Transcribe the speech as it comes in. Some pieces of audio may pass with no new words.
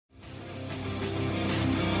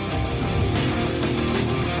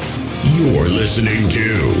You're listening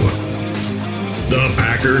to the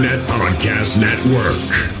Packernet Podcast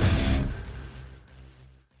Network.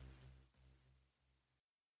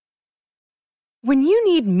 When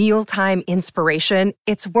you need mealtime inspiration,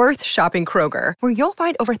 it's worth shopping Kroger, where you'll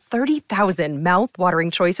find over 30,000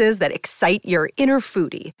 mouth-watering choices that excite your inner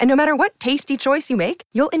foodie. And no matter what tasty choice you make,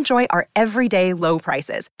 you'll enjoy our everyday low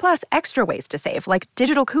prices, plus extra ways to save, like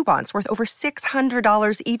digital coupons worth over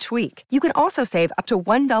 $600 each week. You can also save up to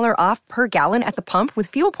 $1 off per gallon at the pump with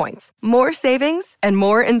fuel points. More savings and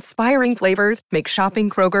more inspiring flavors make shopping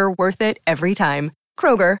Kroger worth it every time.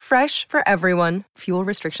 Kroger, fresh for everyone. Fuel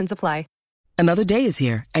restrictions apply. Another day is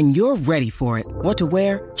here, and you're ready for it. What to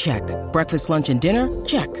wear? Check. Breakfast, lunch, and dinner?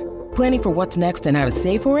 Check. Planning for what's next and how to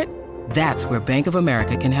save for it? That's where Bank of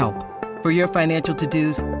America can help. For your financial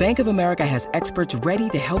to-dos, Bank of America has experts ready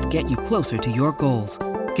to help get you closer to your goals.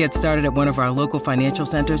 Get started at one of our local financial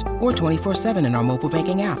centers or 24/7 in our mobile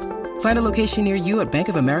banking app. Find a location near you at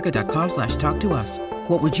bankofamerica.com/talktous.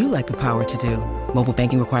 What would you like the power to do? Mobile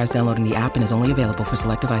banking requires downloading the app and is only available for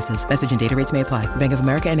select devices. Message and data rates may apply. Bank of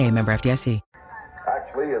America N.A., member FDIC.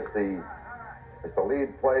 Actually, it's the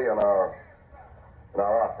lead play in our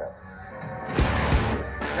offense.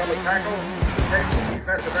 Tell the tackle, take the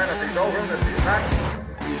defensive end if he's over him. If he's not,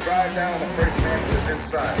 you drive down the first man to his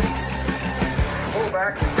inside. Pull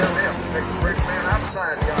back and tell him to take the first man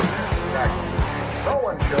outside the offensive tackle. No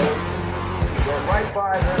one shows. Go right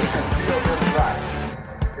by them and field inside.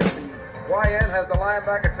 If the YN has the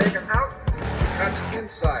linebacker taken out, he cuts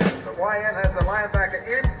inside. If the YN has the linebacker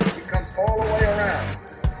in, he comes all the way around.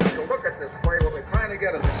 If you look at this play, what we're trying to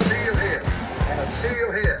get is a seal here and a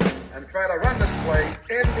seal here and try to run this play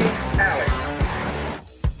in the alley.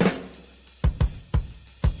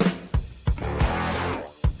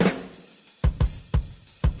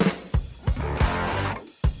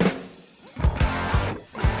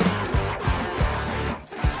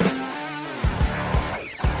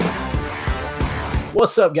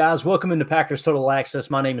 What's up, guys? Welcome into Packers Total Access.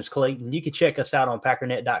 My name is Clayton. You can check us out on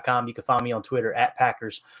Packernet.com. You can find me on Twitter at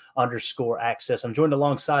Packers_access. I'm joined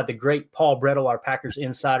alongside the great Paul Bretl, our Packers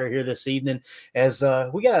insider here this evening, as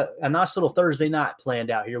we got a nice little Thursday night planned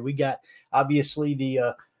out here. We got, obviously,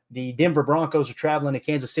 the Denver Broncos are traveling to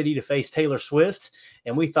Kansas City to face Taylor Swift,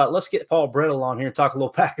 and we thought, let's get Paul Bretl on here and talk a little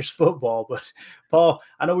Packers football. But, Paul,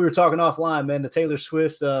 I know we were talking offline, man. The Taylor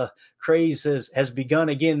Swift craze has begun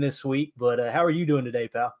again this week, but how are you doing today,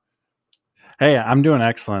 pal? Hey, I'm doing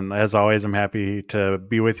excellent. As always, I'm happy to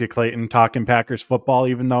be with you, Clayton, talking Packers football,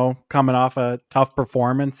 even though coming off a tough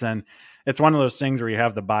performance. And it's one of those things where you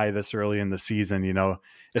have the bye this early in the season, you know,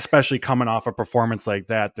 especially coming off a performance like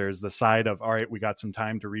that. There's the side of, all right, we got some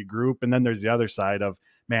time to regroup. And then there's the other side of,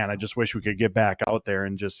 man, I just wish we could get back out there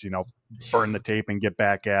and just, you know, burn the tape and get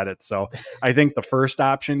back at it. So I think the first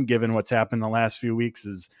option, given what's happened the last few weeks,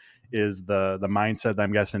 is the mindset that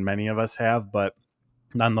I'm guessing many of us have. But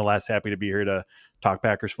nonetheless, happy to be here to talk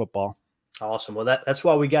Packers football. Awesome. Well, that's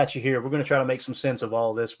why we got you here. We're going to try to make some sense of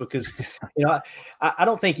all this because, you know, I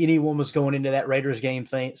don't think anyone was going into that Raiders game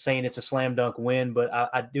saying it's a slam dunk win, but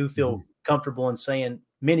I do feel comfortable in saying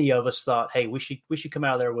many of us thought, hey, we should come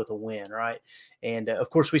out of there with a win, right? And of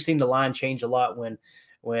course, we've seen the line change a lot when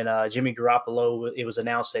Jimmy Garoppolo, it was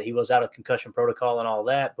announced that he was out of concussion protocol and all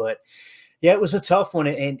that. But yeah, it was a tough one,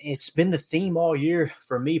 and it's been the theme all year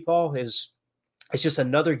for me, Paul. It's just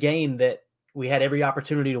another game that we had every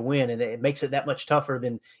opportunity to win, and it makes it that much tougher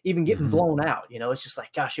than even getting blown out. You know, it's just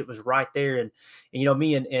like, gosh, it was right there. And you know,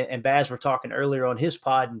 me and Baz were talking earlier on his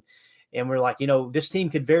pod, and we're like, you know, this team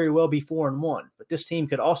could very well be 4-1, but this team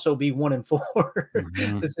could also be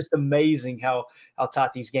 1-4. It's just amazing how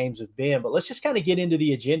tight these games have been. But let's just kind of get into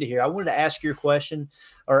the agenda here. I wanted to ask your question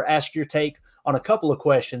or ask your take on a couple of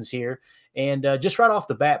questions here. And just right off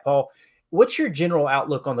the bat, Paul, what's your general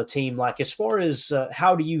outlook on the team? Like, as far as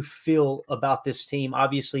how do you feel about this team,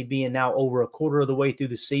 obviously being now over a quarter of the way through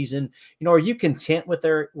the season? You know, are you content with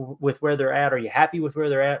where they're at? Are you happy with where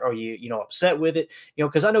they're at? Are you upset with it? You know,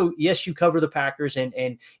 because I know, yes, you cover the Packers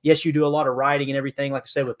and yes, you do a lot of writing and everything, like I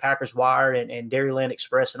said, with Packerswire and Dairyland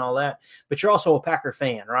Express and all that, but you're also a Packer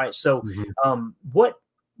fan, right? So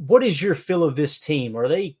what is your feel of this team? Are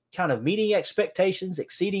they kind of meeting expectations,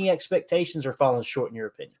 exceeding expectations, or falling short in your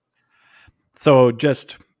opinion? So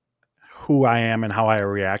just who I am and how I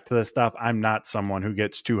react to this stuff, I'm not someone who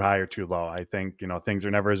gets too high or too low. I think, you know, things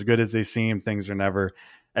are never as good as they seem. Things are never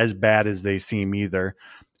as bad as they seem either.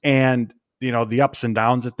 And, you know, the ups and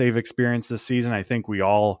downs that they've experienced this season, I think we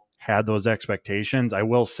all had those expectations. I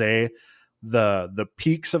will say the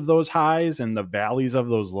peaks of those highs and the valleys of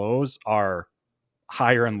those lows are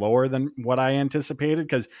higher and lower than what I anticipated.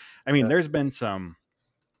 Because, I mean, there's been some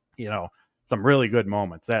some really good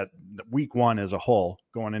moments. That week 1 as a whole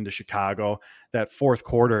going into Chicago, that fourth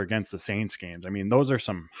quarter against the Saints games. I mean, those are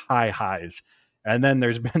some high highs. And then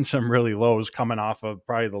there's been some really lows coming off of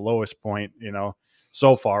probably the lowest point,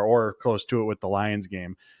 so far, or close to it with the Lions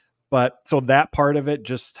game. But so that part of it,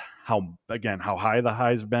 just how high the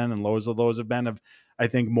highs have been and lows of those have been, I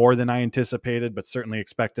think more than I anticipated, but certainly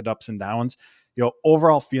expected ups and downs.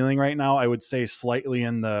 Overall feeling right now, I would say slightly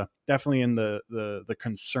definitely in the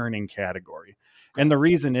concerning category. And the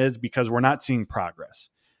reason is because we're not seeing progress.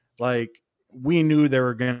 Like, we knew there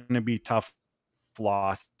were going to be tough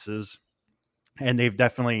losses, and they've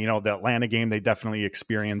definitely, the Atlanta game, they definitely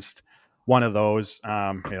experienced one of those,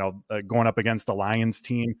 going up against the Lions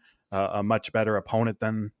team, a much better opponent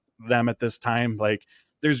than them at this time. Like,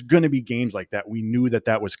 there's going to be games like that. We knew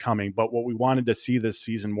that was coming, but what we wanted to see this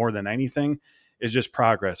season more than anything is just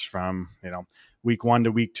progress from, week 1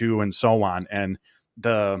 to week 2 and so on. And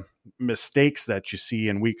the mistakes that you see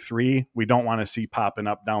in week 3, we don't want to see popping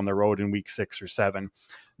up down the road in week 6 or 7.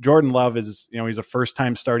 Jordan Love is, he's a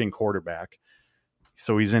first-time starting quarterback.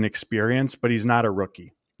 So he's inexperienced, but he's not a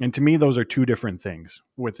rookie. And to me, those are two different things.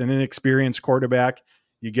 With an inexperienced quarterback,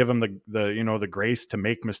 you give him the grace to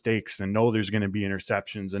make mistakes and know there's going to be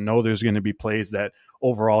interceptions and know there's going to be plays that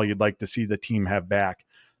overall you'd like to see the team have back.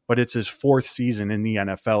 But it's his 4th season in the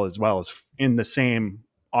NFL as well as in the same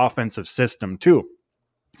offensive system too.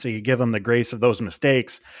 So you give him the grace of those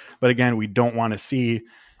mistakes. But again, we don't want to see,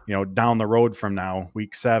 down the road from now,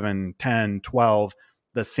 week 7, 10, 12,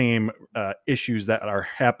 the same issues that are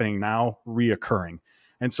happening now reoccurring.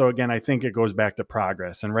 And so, again, I think it goes back to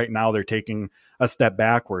progress. And right now they're taking a step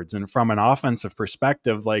backwards. And from an offensive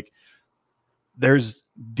perspective, like, there's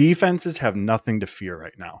defenses have nothing to fear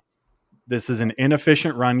right now. This is an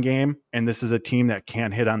inefficient run game, and this is a team that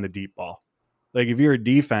can't hit on the deep ball. Like, if you're a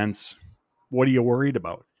defense, what are you worried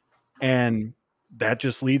about? And that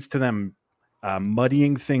just leads to them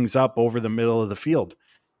muddying things up over the middle of the field.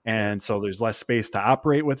 And so there's less space to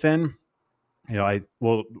operate within. I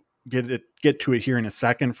will get to it here in a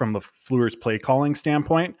second from the Fleur's play calling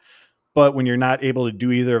standpoint. But when you're not able to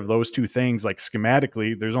do either of those two things, like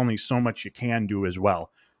schematically, there's only so much you can do as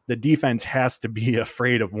well. The defense has to be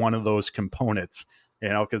afraid of one of those components,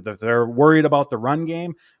 because if they're worried about the run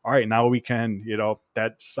game, all right, now we can,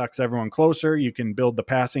 that sucks everyone closer. You can build the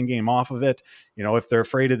passing game off of it. If they're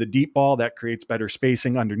afraid of the deep ball, that creates better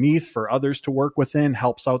spacing underneath for others to work within,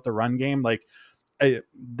 helps out the run game. Like,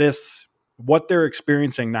 what they're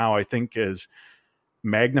experiencing now, I think, is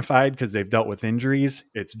magnified because they've dealt with injuries.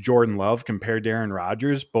 It's Jordan Love compared to Aaron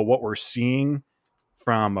Rodgers. But what we're seeing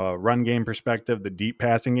from a run game perspective, the deep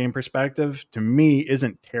passing game perspective, to me,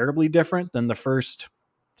 isn't terribly different than the first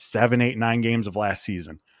 7, 8, 9 games of last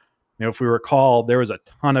season. If we recall, there was a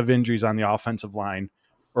ton of injuries on the offensive line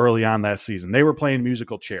early on last season. They were playing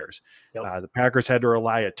musical chairs. Yep. The Packers had to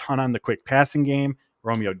rely a ton on the quick passing game.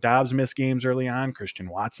 Romeo Doubs missed games early on. Christian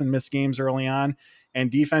Watson missed games early on. And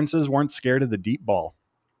defenses weren't scared of the deep ball.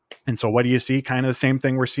 And so what do you see? Kind of the same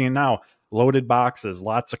thing we're seeing now. Loaded boxes,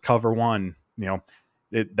 lots of cover one.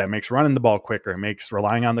 That makes running the ball quicker. It makes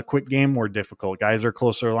relying on the quick game more difficult. Guys are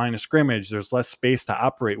closer to the line of scrimmage. There's less space to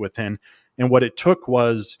operate within. And what it took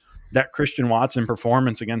was that Christian Watson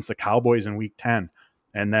performance against the Cowboys in week 10.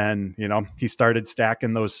 And then, he started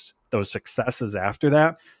stacking those successes after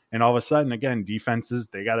that. And all of a sudden, again, defenses,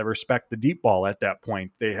 they got to respect the deep ball at that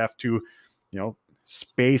point. They have to,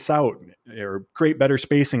 space out or create better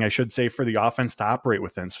spacing, I should say, for the offense to operate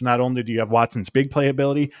within. So not only do you have Watson's big play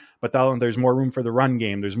ability, but there's more room for the run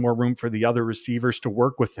game. There's more room for the other receivers to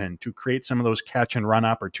work within to create some of those catch and run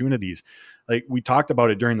opportunities. Like, we talked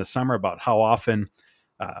about it during the summer about how often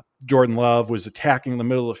Jordan Love was attacking the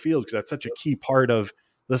middle of the field because that's such a key part of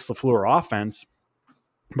this LaFleur offense.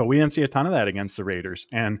 But we didn't see a ton of that against the Raiders.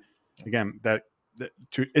 And again,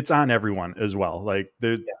 it's on everyone as well. Like,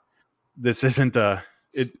 this isn't I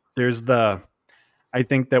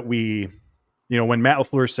think that when Matt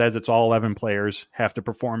LaFleur says it's all 11 players have to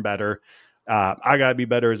perform better, I got to be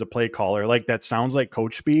better as a play caller. Like, that sounds like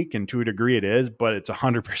coach speak, and to a degree it is, but it's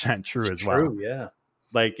 100% true as well. Yeah.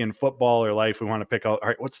 Like, in football or life, we want to pick out, all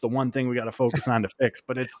right, what's the one thing we got to focus on to fix?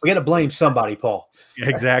 But we got to blame somebody, Paul.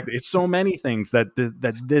 Exactly. It's so many things that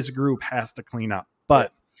this group has to clean up.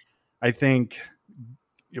 But I think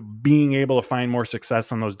being able to find more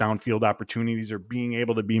success on those downfield opportunities or being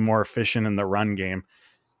able to be more efficient in the run game,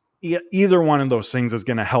 either one of those things is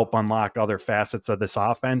going to help unlock other facets of this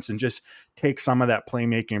offense and just take some of that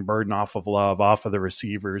playmaking burden off of Love, off of the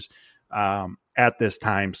receivers at this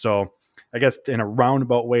time. So I guess in a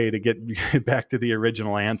roundabout way to get back to the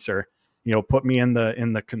original answer, put me in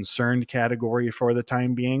the concerned category for the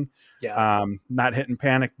time being. Yeah. Not hitting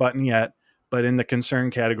panic button yet, but in the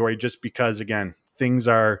concern category, just because, again, things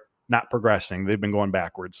are not progressing. They've been going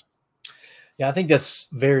backwards. Yeah, I think that's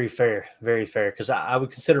very fair, because I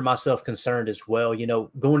would consider myself concerned as well.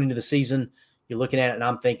 Going into the season, you're looking at it and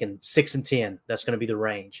I'm thinking 6-10, that's going to be the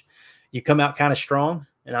range. You come out kind of strong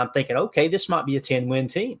and I'm thinking, okay, this might be a 10-win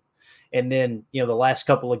team. And then, the last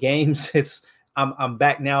couple of games, I'm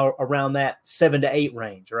back now around that 7-8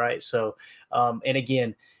 range, right? So, and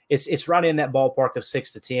again, it's right in that ballpark of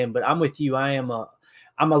 6-10. But I'm with you. I'm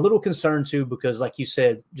a little concerned too, because like you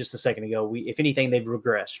said just a second ago, if anything, they've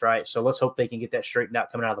regressed, right? So let's hope they can get that straightened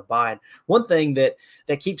out coming out of the bye. And one thing that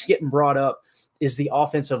keeps getting brought up is the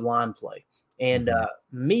offensive line play. And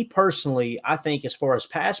me personally, I think as far as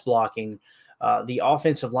pass blocking, the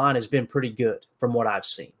offensive line has been pretty good from what I've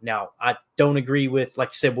seen. Now, I don't agree with, like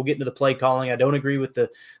I said, we'll get into the play calling. I don't agree with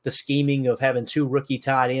the scheming of having 2 rookie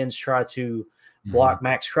tight ends try to block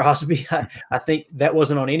Max Crosby. I think that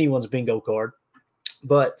wasn't on anyone's bingo card.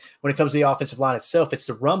 But when it comes to the offensive line itself, it's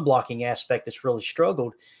the run blocking aspect that's really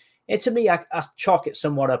struggled. And to me, I chalk it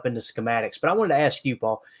somewhat up into schematics. But I wanted to ask you,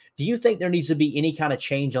 Paul, do you think there needs to be any kind of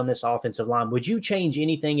change on this offensive line? Would you change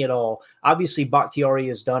anything at all? Obviously, Bakhtiari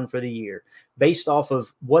is done for the year. Based off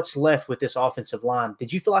of what's left with this offensive line,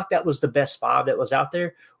 did you feel like that was the best 5 that was out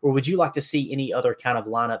there? Or would you like to see any other kind of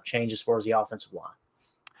lineup change as far as the offensive line?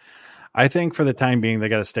 I think for the time being, they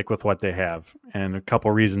got to stick with what they have. And a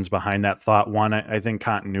couple reasons behind that thought. One, I think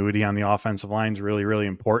continuity on the offensive line is really, really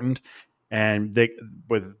important. And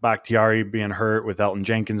with Bakhtiari being hurt, with Elton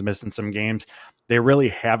Jenkins missing some games, they really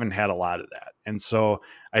haven't had a lot of that. And so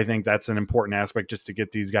I think that's an important aspect, just to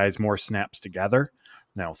get these guys more snaps together.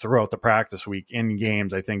 Now, throughout the practice week, in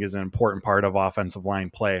games, I think is an important part of offensive line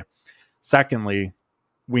play. Secondly,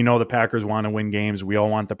 we know the Packers want to win games. We all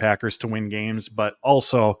want the Packers to win games, but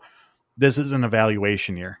also this is an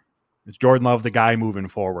evaluation year. It's Jordan Love, the guy moving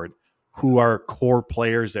forward, who are core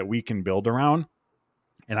players that we can build around.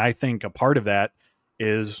 And I think a part of that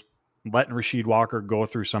is letting Rasheed Walker go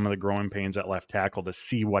through some of the growing pains at left tackle to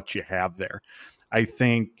see what you have there. I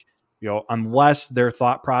think, unless their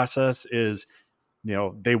thought process is,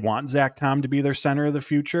 they want Zach Tom to be their center of the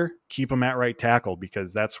future, keep him at right tackle,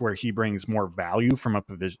 because that's where he brings more value from a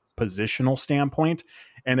positional standpoint.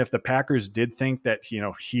 And if the Packers did think that,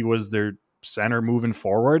 he was their center moving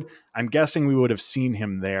forward, I'm guessing we would have seen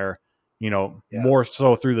him there, more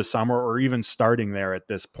so through the summer, or even starting there at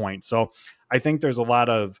this point. So I think there's a lot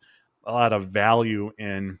of value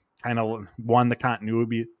in kind of, one, the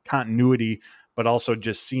continuity, but also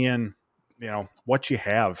just seeing, what you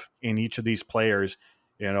have in each of these players,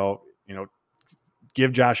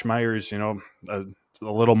 give Josh Myers, a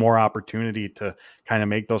little more opportunity to kind of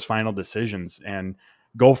make those final decisions and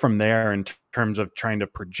go from there in terms of trying to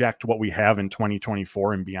project what we have in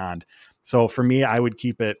 2024 and beyond. So for me, I would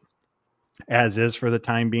keep it as is for the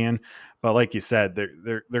time being. But like you said,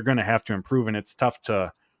 they're going to have to improve, and it's tough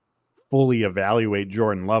to fully evaluate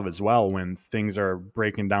Jordan Love as well when things are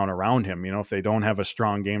breaking down around him. If they don't have a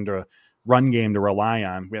strong run game to rely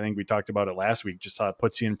on. I think we talked about it last week, just how it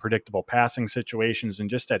puts you in predictable passing situations and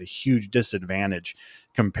just at a huge disadvantage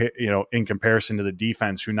in comparison to the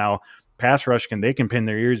defense, who now pass rush they can pin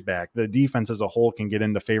their ears back. The defense as a whole can get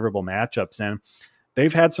into favorable matchups, and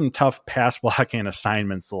they've had some tough pass blocking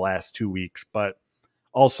assignments the last 2 weeks, but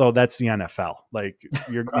also that's the NFL. Like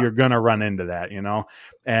you're going to run into that,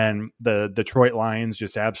 and the Detroit Lions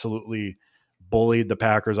just absolutely bullied the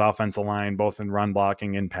Packers offensive line, both in run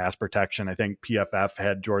blocking and pass protection. I think PFF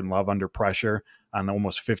had Jordan Love under pressure on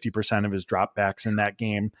almost 50% of his dropbacks in that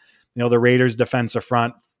game. The Raiders defensive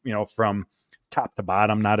front, from top to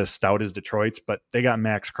bottom, not as stout as Detroit's, but they got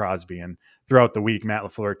Max Crosby. And throughout the week, Matt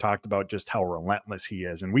LaFleur talked about just how relentless he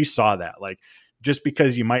is. And we saw that, like, just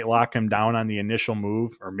because you might lock him down on the initial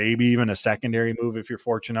move, or maybe even a secondary move, if you're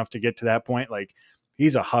fortunate enough to get to that point, like,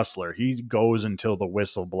 he's a hustler. He goes until the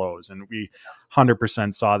whistle blows. And we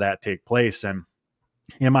 100% saw that take place. And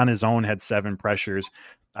him on his own had 7 pressures.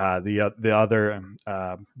 The other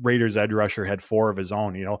Raiders edge rusher had 4 of his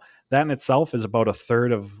own. That in itself is about a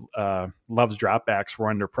third of Love's dropbacks were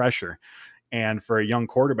under pressure. And for a young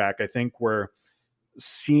quarterback, I think we're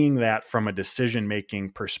seeing that from a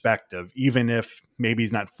decision-making perspective, even if maybe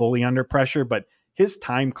he's not fully under pressure, but his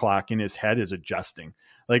time clock in his head is adjusting.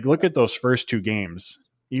 Like, look at those first 2 games,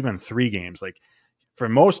 even 3 games. Like, for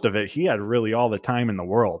most of it, he had really all the time in the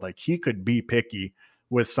world. Like, he could be picky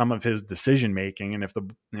with some of his decision making. And if the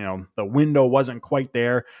window wasn't quite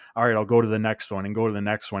there, all right, I'll go to the next one and go to the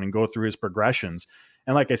next one and go through his progressions.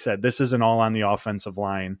 And like I said, this isn't all on the offensive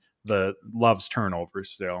line. the Love's turnovers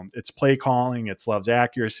still. It's play calling, it's Love's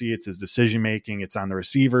accuracy, it's his decision making, it's on the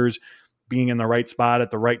receivers being in the right spot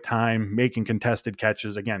at the right time, making contested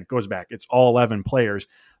catches. Again, it goes back. It's all 11 players.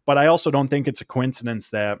 But I also don't think it's a coincidence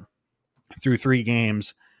that through 3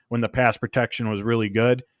 games, when the pass protection was really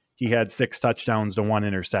good, he had 6 touchdowns to 1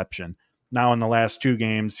 interception. Now in the last 2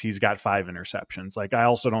 games, he's got 5 interceptions. Like, I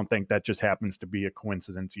also don't think that just happens to be a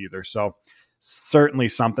coincidence either. So certainly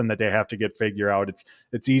something that they have to get figured out.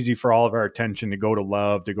 It's easy for all of our attention to go to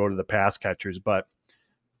Love, to go to the pass catchers, but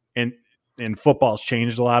in football's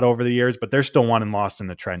changed a lot over the years, but they're still won and lost in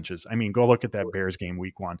the trenches. I mean, go look at that Bears game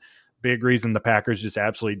week 1. Big reason the Packers just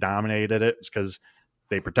absolutely dominated it is because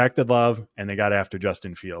they protected Love and they got after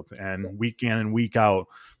Justin Fields. And week in and week out,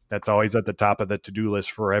 that's always at the top of the to-do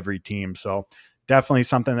list for every team. So definitely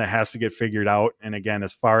something that has to get figured out. And again,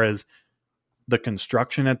 as far as the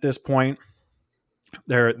construction at this point,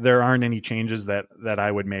 there aren't any changes that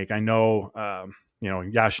I would make. I know,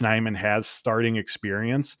 Josh Nijman has starting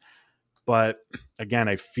experience, but again,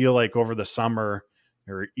 I feel like over the summer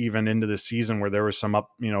or even into the season where there was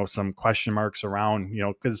some question marks around,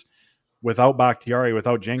 because without Bakhtiari,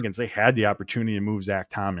 without Jenkins, they had the opportunity to move Zach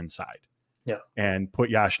Tom inside and put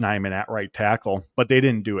Josh Nijman at right tackle, but they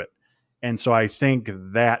didn't do it. And so I think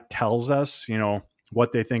that tells us,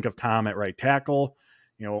 what they think of Tom at right tackle,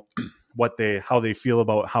 how they feel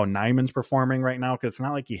about how Nijman's performing right now. Cause it's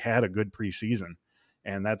not like he had a good preseason,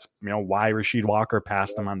 and that's, why Rasheed Walker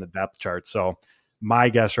passed him on the depth chart. So my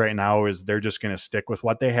guess right now is they're just going to stick with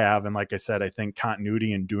what they have. And like I said, I think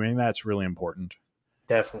continuity in doing that's really important.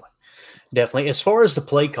 Definitely. As far as the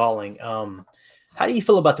play calling, how do you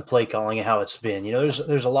feel about the play calling and how it's been?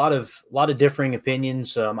 There's a lot of differing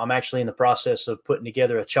opinions. I'm actually in the process of putting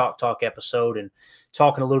together a Chalk Talk episode and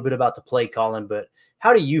talking a little bit about the play calling, but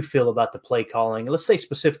how do you feel about the play calling? Let's say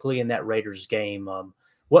specifically in that Raiders game,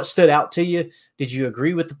 what stood out to you? Did you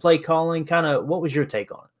agree with the play calling? Kind of, what was your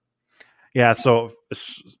take on it? Yeah. So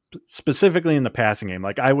specifically in the passing game,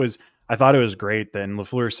 I thought it was great. Then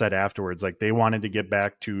LaFleur said afterwards, they wanted to get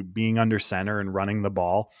back to being under center and running the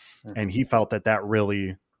ball. Mm-hmm. And he felt that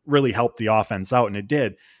really, really helped the offense out. And it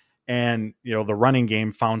did. And, the running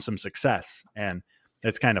game found some success. And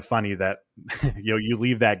it's kind of funny that, you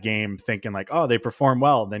leave that game thinking they perform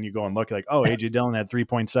well. Then you go and look AJ Dillon had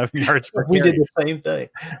 3.7 yards per carry. We did the same thing.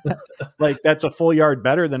 That's a full yard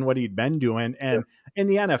better than what he'd been doing. And in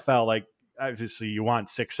the NFL, obviously you want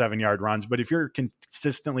 6-7 yard runs, but if you're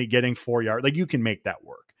consistently getting 4 yards, you can make that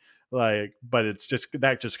work. But it's just,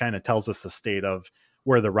 that just kind of tells us the state of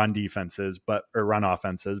where the run defense is, or run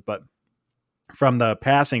offense is. But from the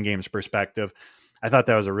passing game's perspective, I thought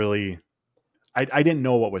that was a really, I didn't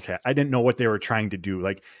know what was I didn't know what they were trying to do.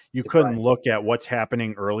 You couldn't look at what's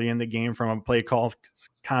happening early in the game from a play call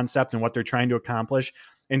concept and what they're trying to accomplish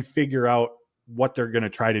and figure out what they're going to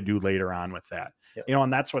try to do later on with that. Yep.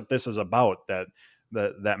 And that's what this is about, that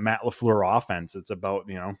Matt LaFleur offense. It's about,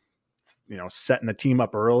 setting the team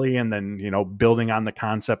up early and then, building on the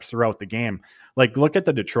concepts throughout the game. Look at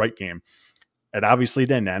the Detroit game. It obviously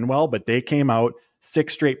didn't end well, but they came out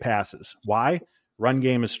 6 straight passes. Why? Run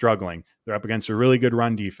game is struggling. They're up against a really good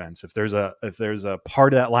run defense. If there's a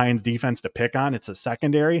part of that Lions defense to pick on, it's a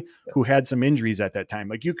secondary who had some injuries at that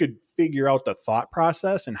time. You could figure out the thought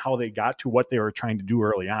process and how they got to what they were trying to do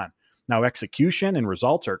early on. Now, execution and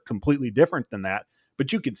results are completely different than that,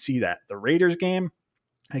 but you could see that. The Raiders game,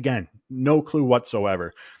 again, no clue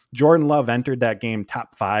whatsoever. Jordan Love entered that game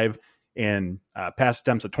top 5 in pass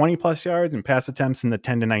attempts of 20-plus yards and pass attempts in the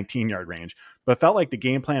 10 to 19-yard range, but felt like the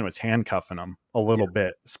game plan was handcuffing them a little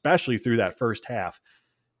bit, especially through that first half.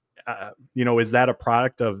 Is that a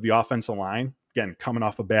product of the offensive line? Again, coming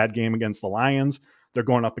off a bad game against the Lions, they're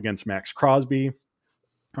going up against Max Crosby.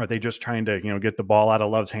 Are they just trying to, get the ball out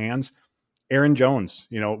of Love's hands? Aaron Jones,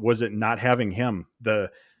 was it not having him?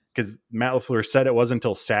 Because Matt LaFleur said it wasn't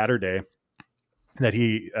until Saturday that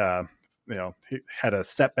he had a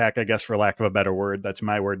setback, I guess, for lack of a better word. That's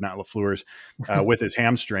my word, not LaFleur's, with his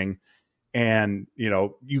hamstring. And,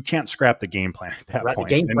 you can't scrap the game plan at that point.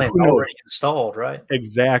 The game plan already installed, right?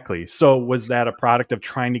 Exactly. So was that a product of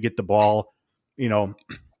trying to get the ball,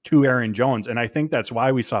 to Aaron Jones? And I think that's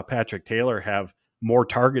why we saw Patrick Taylor have more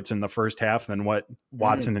targets in the first half than what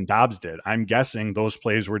Watson and Dobbs did. I'm guessing those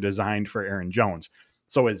plays were designed for Aaron Jones.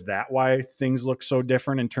 So is that why things look so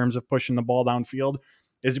different in terms of pushing the ball downfield?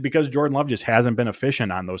 Is it because Jordan Love just hasn't been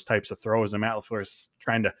efficient on those types of throws? And Matt LaFleur is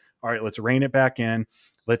trying to, all right, let's rein it back in.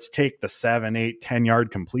 Let's take the 7, 8,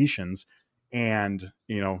 10-yard completions and,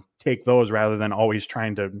 take those rather than always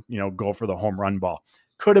trying to, go for the home run ball.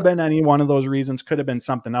 Could have been any one of those reasons, could have been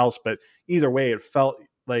something else. But either way, it felt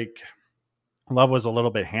like Love was a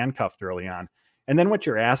little bit handcuffed early on. And then what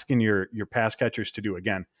you're asking your pass catchers to do,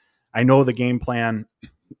 again, I know the game plan,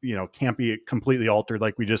 can't be completely altered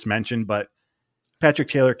like we just mentioned, but Patrick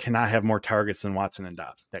Taylor cannot have more targets than Watson and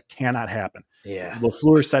Dobbs. That cannot happen. Yeah.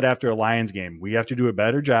 LaFleur said after a Lions game, we have to do a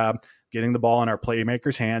better job getting the ball in our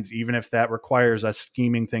playmakers' hands, even if that requires us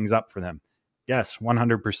scheming things up for them. Yes,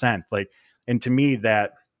 100%. And to me,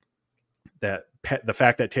 the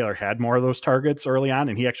fact that Taylor had more of those targets early on,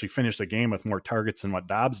 and he actually finished the game with more targets than what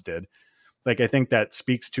Dobbs did, I think that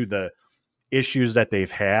speaks to the issues that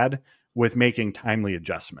they've had with making timely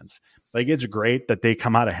adjustments. It's great that they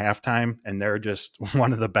come out of halftime and they're just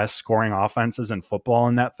one of the best scoring offenses in football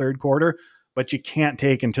in that third quarter, but you can't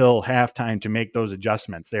take until halftime to make those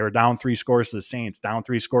adjustments. They were down 3 scores to the Saints, down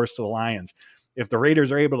 3 scores to the Lions. If the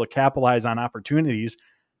Raiders are able to capitalize on opportunities,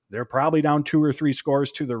 they're probably down 2 or 3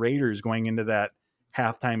 scores to the Raiders going into that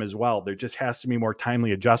halftime as well. There just has to be more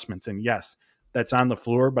timely adjustments. And yes, that's on the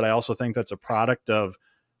floor, but I also think that's a product of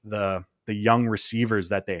the young receivers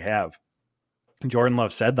that they have. Jordan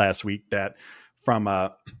Love said last week that from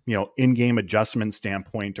a in-game adjustment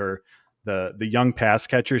standpoint, or the young pass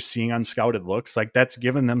catchers seeing unscouted looks, that's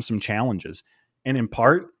given them some challenges. And in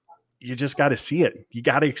part, you just got to see it. You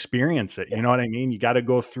got to experience it. You know what I mean? You got to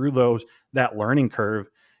go through that learning curve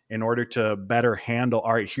in order to better handle,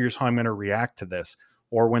 all right, here's how I'm going to react to this.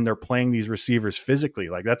 Or when they're playing these receivers physically,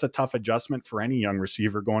 that's a tough adjustment for any young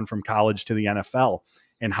receiver going from college to the NFL,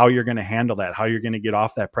 and how you're going to handle that, how you're going to get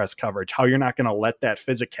off that press coverage, how you're not going to let that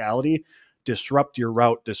physicality disrupt your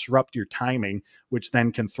route, disrupt your timing, which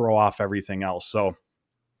then can throw off everything else. So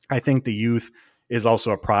I think the youth is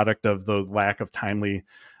also a product of the lack of timely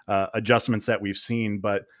adjustments that we've seen.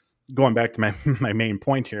 But going back to my main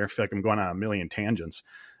point here, I feel like I'm going on a million tangents.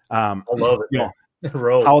 I love it.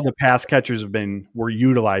 How the pass catchers were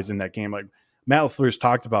utilized in that game. Matt LaFleur's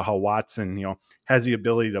talked about how Watson, has the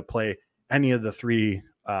ability to play any of the 3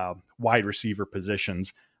 wide receiver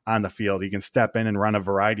positions on the field. He can step in and run a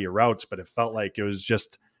variety of routes, but it felt like it was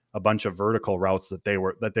just a bunch of vertical routes that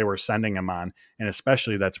they were sending him on. And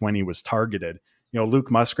especially that's when he was targeted.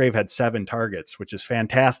 Luke Musgrave had 7 targets, which is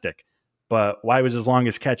fantastic, but why was his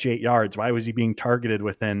longest catch 8 yards? Why was he being targeted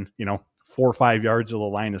within, 4 or 5 yards of the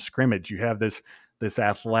line of scrimmage? You have this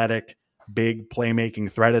athletic, big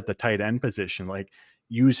playmaking threat at the tight end position.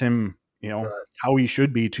 Use him, how he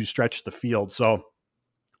should be to stretch the field. So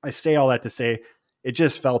I say all that to say it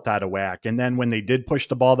just felt out of whack. And then when they did push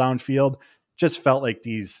the ball downfield, just felt like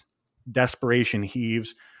these desperation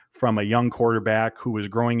heaves from a young quarterback who was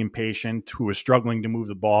growing impatient, who was struggling to move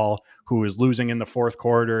the ball, who was losing in the fourth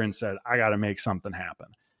quarter and said, I got to make something happen.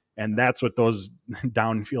 And that's what those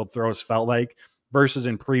downfield throws felt like, versus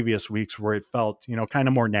in previous weeks where it felt, kind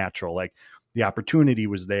of more natural, like the opportunity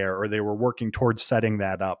was there or they were working towards setting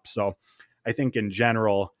that up. So I think in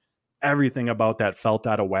general, everything about that felt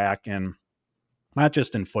out of whack. And not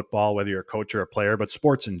just in football, whether you're a coach or a player, but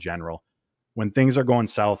sports in general. When things are going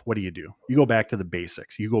south, what do? You go back to the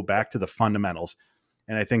basics. You go back to the fundamentals.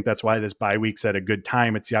 And I think that's why this bye week's at a good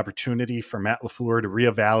time. It's the opportunity for Matt LaFleur to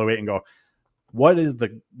reevaluate and go, what is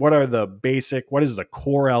the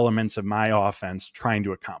core elements of my offense trying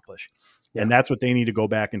to accomplish? Yeah. And that's what they need to go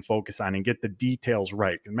back and focus on and get the details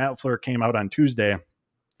right. And Matt LaFleur came out on Tuesday,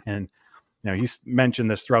 and he's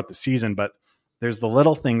mentioned this throughout the season, but there's the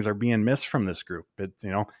little things are being missed from this group.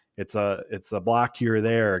 It's a block here or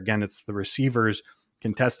there. Again, it's the receivers,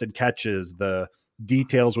 contested catches, the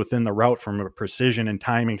details within the route from a precision and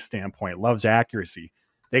timing standpoint. Love's accuracy.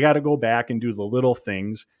 They got to go back and do the little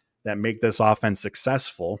things that make this offense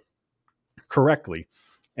successful correctly.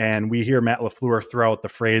 And we hear Matt LaFleur throw out the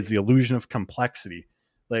phrase, the illusion of complexity.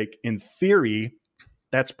 In theory,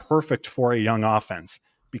 that's perfect for a young offense,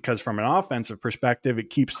 because from an offensive perspective,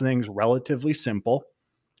 it keeps things relatively simple.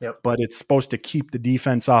 Yep. But it's supposed to keep the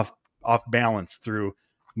defense off balance through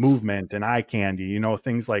movement and eye candy,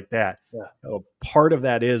 things like that. Yeah. Part of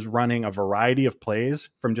that is running a variety of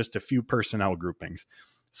plays from just a few personnel groupings.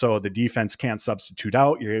 So the defense can't substitute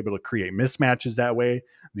out. You're able to create mismatches that way.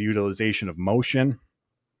 The utilization of motion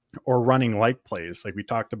or running like plays. Like we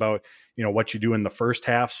talked about, what you do in the first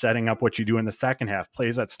half, setting up what you do in the second half,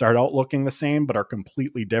 plays that start out looking the same, but are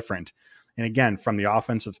completely different. And again, from the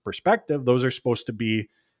offensive perspective, those are supposed to be,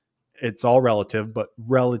 it's all relative, but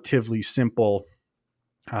relatively simple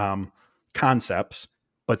concepts,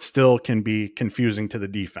 but still can be confusing to the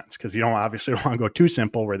defense because you obviously don't want to go too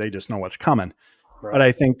simple where they just know what's coming. Right. But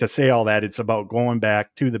I think to say all that, it's about going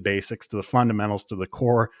back to the basics, to the fundamentals, to the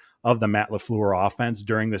core of the Matt LaFleur offense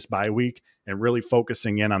during this bye week and really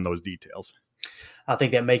focusing in on those details. I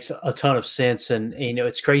think that makes a ton of sense. And,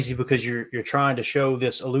 it's crazy because you're trying to show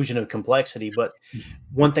this illusion of complexity. But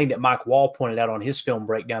one thing that Mike Wall pointed out on his film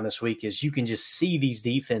breakdown this week is you can just see these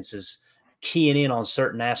defenses keying in on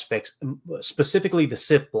certain aspects, specifically the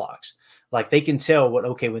SIF blocks. Like they can tell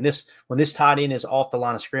when this tight end is off the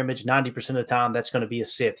line of scrimmage, 90% of the time that's going to be a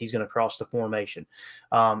SIF. He's going to cross the formation.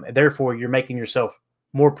 Therefore, you're making yourself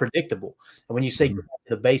more predictable. And when you say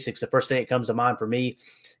the basics, the first thing that comes to mind for me,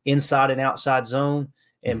 inside and outside zone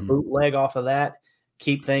and bootleg off of that,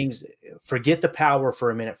 keep things, forget the power for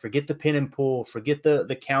a minute, forget the pin and pull, forget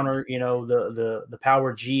the counter, the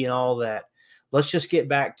power G and all that. Let's just get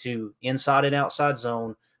back to inside and outside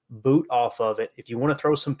zone, boot off of it. If you want to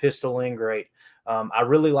throw some pistol in, great. I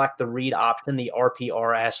really like the read option, the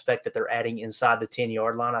RPR aspect that they're adding inside the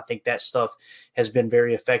 10-yard line. I think that stuff has been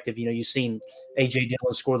very effective. You've seen A.J.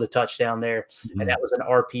 Dillon score the touchdown there, and that was an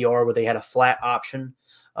RPR where they had a flat option.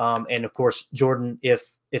 And, of course, Jordan, if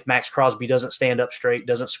Max Crosby doesn't stand up straight,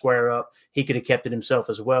 doesn't square up, he could have kept it himself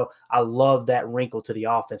as well. I love that wrinkle to the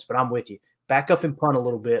offense, but I'm with you. Back up and punt a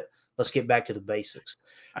little bit. Let's get back to the basics.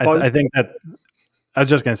 I think that – I was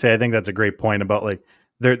just going to say, I think that's a great point about, like,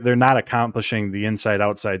 they're not accomplishing the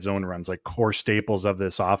inside-outside zone runs, like core staples of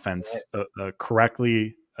this offense,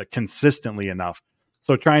 correctly, consistently enough.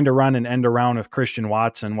 So trying to run an end around with Christian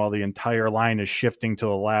Watson while the entire line is shifting to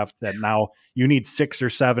the left, that now you need 6 or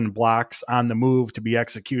 7 blocks on the move to be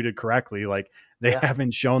executed correctly. Like they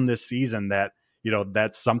haven't shown this season that,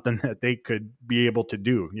 that's something that they could be able to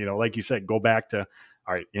do. Like you said, go back to,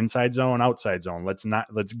 all right, inside zone, outside zone.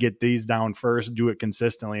 Let's get these down first, do it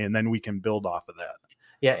consistently, and then we can build off of that.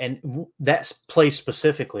 Yeah, and that play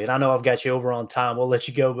specifically, and I know I've got you over on time, we'll let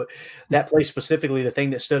you go, but that play specifically, the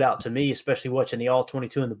thing that stood out to me, especially watching the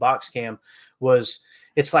all-22 in the box cam, was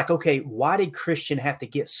it's like, okay, why did Christian have to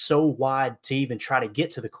get so wide to even try to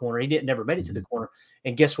get to the corner? He never made it to the corner,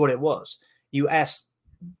 and guess what it was? You asked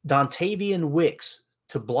Dontavian Wicks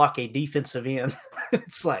to block a defensive end.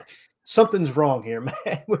 It's like, something's wrong here,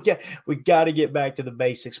 man. We got to get back to the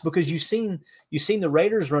basics, because you've seen the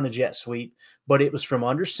Raiders run a jet sweep, but it was from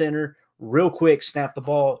under center, real quick, snap the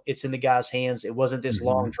ball, it's in the guy's hands. It wasn't this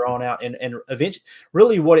long drawn out, and eventually,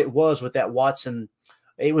 really, what it was with that Watson,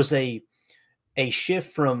 it was a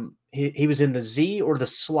shift from he was in the Z or the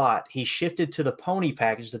slot. He shifted to the pony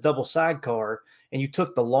package, the double sidecar, and you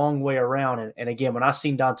took the long way around. And again, when I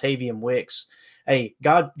seen Dontavian Wicks, hey,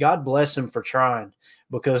 God bless him for trying,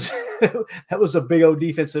 because that was a big old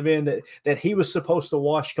defensive end that he was supposed to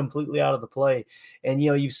wash completely out of the play. And,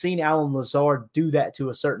 you've seen Alan Lazard do that to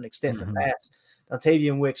a certain extent in the past.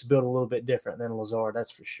 Dontavian Wicks built a little bit different than Lazard,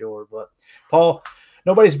 that's for sure. But, Paul,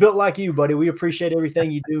 nobody's built like you, buddy. We appreciate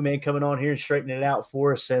everything you do, man, coming on here and straightening it out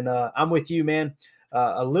for us. And I'm with you, man.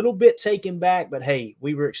 A little bit taken back, but hey,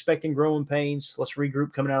 we were expecting growing pains. Let's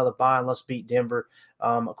regroup coming out of the bye and let's beat Denver.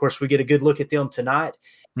 Of course, we get a good look at them tonight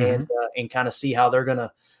and kind of see how they're going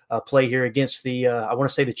to play here against the I want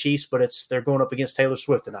to say the Chiefs, but they're going up against Taylor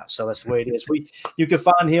Swift tonight, so that's the way it is. You can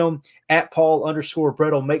find him at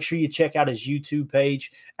Paul_Bretl. Make sure you check out his YouTube page.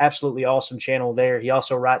 Absolutely awesome channel there. He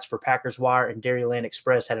also writes for Packerswire and Dairyland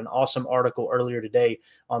Express. Had an awesome article earlier today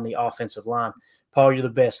on the offensive line. Paul, you're the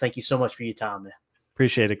best. Thank you so much for your time, man.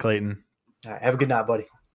 Appreciate it, Clayton. All right, have a good night, buddy.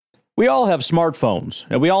 We all have smartphones,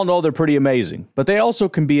 and we all know they're pretty amazing, but they also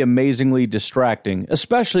can be amazingly distracting,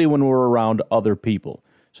 especially when we're around other people.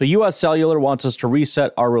 So US Cellular wants us to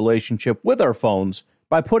reset our relationship with our phones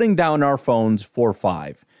by putting down our phones for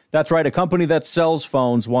 $5. That's right, a company that sells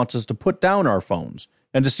phones wants us to put down our phones.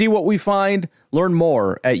 And to see what we find, learn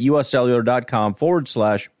more at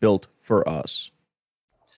uscellular.com/built for us.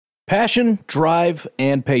 Passion, drive,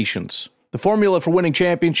 and patience. The formula for winning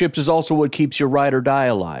championships is also what keeps your ride or die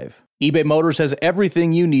alive. eBay Motors has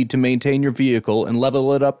everything you need to maintain your vehicle and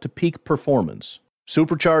level it up to peak performance.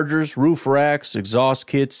 Superchargers, roof racks, exhaust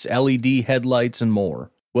kits, LED headlights, and more.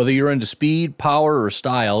 Whether you're into speed, power, or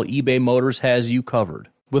style, eBay Motors has you covered.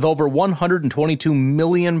 With over 122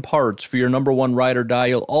 million parts for your number one ride or die,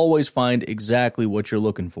 you'll always find exactly what you're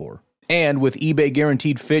looking for. And with eBay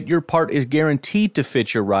Guaranteed Fit, your part is guaranteed to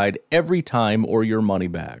fit your ride every time or your money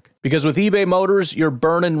back. Because with eBay Motors, you're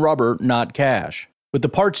burning rubber, not cash. With the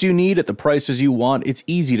parts you need at the prices you want, it's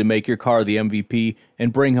easy to make your car the MVP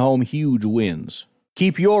and bring home huge wins.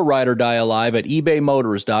 Keep your ride or die alive at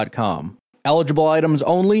ebaymotors.com. Eligible items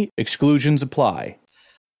only, exclusions apply.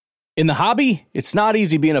 In the hobby, it's not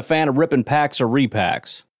easy being a fan of ripping packs or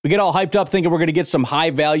repacks. We get all hyped up thinking we're going to get some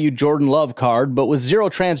high-value Jordan Love card, but with zero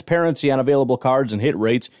transparency on available cards and hit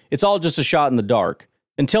rates, it's all just a shot in the dark.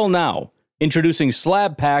 Until now. Introducing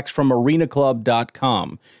slab packs from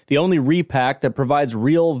arenaclub.com, the only repack that provides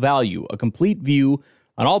real value, a complete view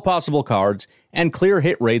on all possible cards, and clear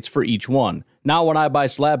hit rates for each one. Now when I buy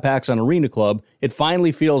slab packs on Arena Club, it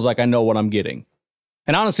finally feels like I know what I'm getting.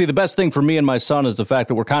 And honestly, the best thing for me and my son is the fact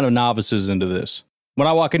that we're kind of novices into this. When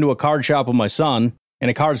I walk into a card shop with my son, and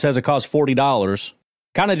a card says it costs $40,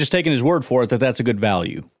 kind of just taking his word for it that that's a good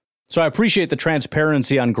value. So I appreciate the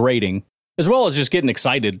transparency on grading, as well as just getting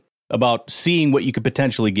excited about seeing what you could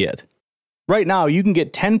potentially get. Right now, you can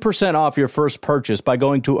get 10% off your first purchase by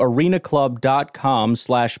going to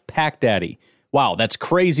arenaclub.com/packdaddy. Wow, that's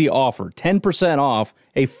crazy offer. 10% off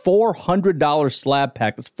a $400 slab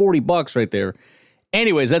pack. That's $40 right there.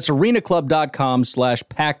 Anyways, that's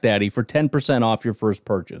arenaclub.com/packdaddy for 10% off your first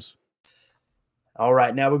purchase. All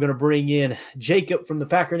right, now we're going to bring in Jacob from the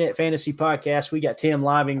Packernet Fantasy Podcast. We got Tim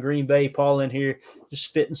live in Green Bay, Paul in here, just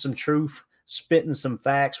spitting some truth, spitting some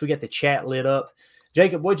facts. We got the chat lit up.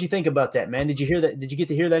 Jacob, what'd you think about that, man? Did you hear that? Did you get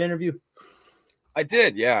to hear that interview? I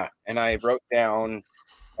did, yeah. And I wrote down,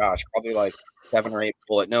 probably like 7 or 8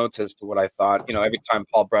 bullet notes as to what I thought. You know, every time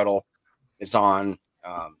Paul Bretl is on,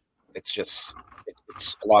 it's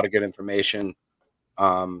a lot of good information.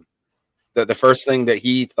 The first thing that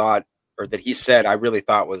he thought, or that he said, I really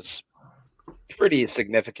thought was pretty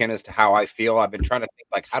significant as to how I feel. I've been trying to think,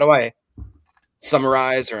 like, how do I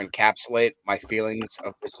summarize or encapsulate my feelings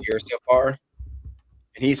of this year so far?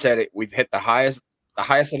 And he said we've hit the highest of the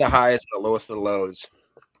highs and the lowest of the lows,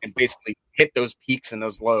 and basically hit those peaks and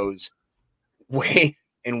those lows way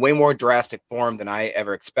more drastic form than I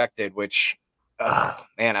ever expected, which,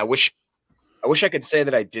 man, I wish I could say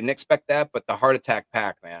that I didn't expect that, but the heart attack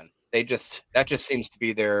pack, man, that just seems to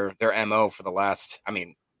be their MO for the last,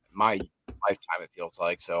 my lifetime, it feels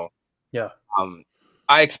like. So yeah.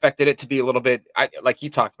 I expected it to be a little bit, like you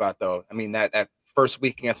talked about, though. I mean, that first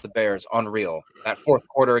week against the Bears, unreal. That fourth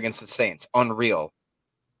quarter against the Saints, unreal.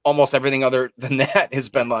 Almost everything other than that has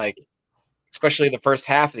been, like, especially the first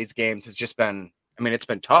half of these games, has just been, it's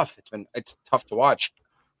been tough. It's tough to watch.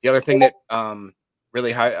 The other thing that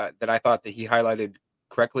really that I thought that he highlighted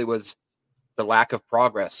correctly was the lack of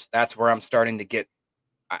progress. That's where I'm starting to get.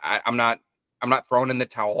 I'm not throwing in the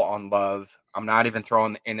towel on Love. I'm not even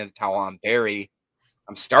throwing in the towel on Barry.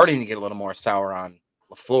 I'm starting to get a little more sour on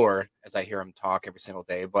LaFleur as I hear him talk every single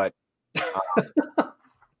day. But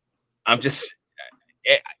I'm just.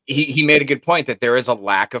 He made a good point that there is a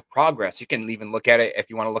lack of progress. You can even look at it if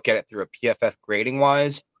you want to look at it through a PFF grading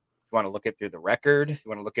wise. If you want to look at it through the record. If you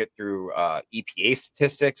want to look at it through EPA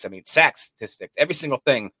statistics. Sack statistics. Every single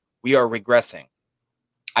thing. We are regressing.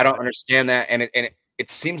 I don't understand that, and it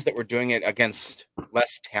seems that we're doing it against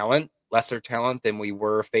lesser talent than we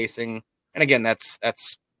were facing. And again,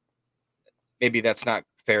 that's maybe that's not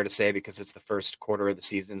fair to say because it's the first quarter of the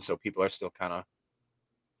season, so people are still kind of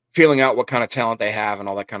feeling out what kind of talent they have and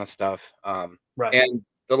all that kind of stuff. Right. And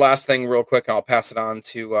the last thing, real quick, I'll pass it on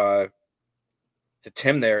to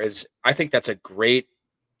Tim. There is, I think that's a great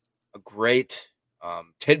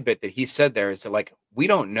tidbit that he said there is that, like, we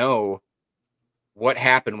don't know what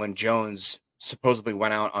happened when Jones supposedly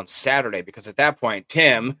went out on Saturday, because at that point,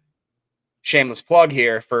 Tim, shameless plug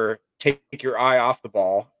here for Take Your Eye Off the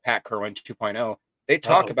Ball, Pat Kerwin 2.0, they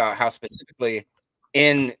talk about how specifically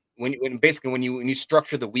when you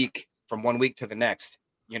structure the week from one week to the next,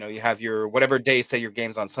 you know, you have your whatever day, say your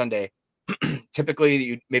game's on Sunday, typically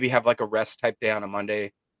you maybe have like a rest type day on a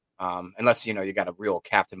Monday, unless, you know, you got a real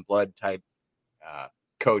Captain Blood type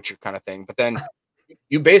coach or kind of thing. But then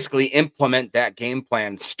you basically implement that game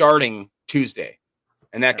plan starting Tuesday.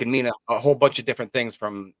 And that can mean a whole bunch of different things,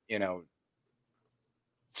 from, you know,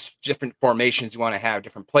 different formations you want to have,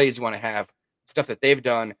 different plays you want to have, stuff that they've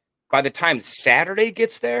done. By the time Saturday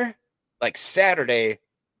gets there, like Saturday,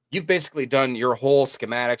 you've basically done your whole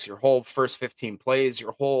schematics, your whole first 15 plays,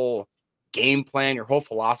 your whole game plan, your whole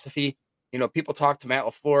philosophy. You know, people talk to Matt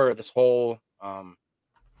LaFleur, this whole, I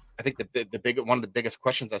think one of the biggest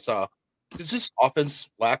questions I saw, does this offense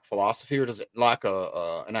lack philosophy, or does it lack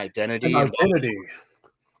an identity?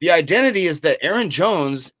 The identity is that Aaron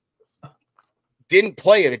Jones didn't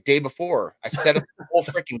play the day before. I set up the whole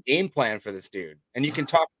freaking game plan for this dude. And you can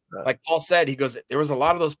talk, like Paul said, he goes, there was a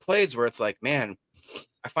lot of those plays where it's like, man,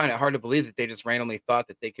 I find it hard to believe that they just randomly thought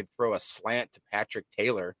that they could throw a slant to Patrick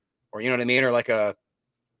Taylor, or, you know what I mean? Or like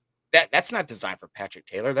that's not designed for Patrick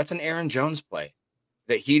Taylor. That's an Aaron Jones play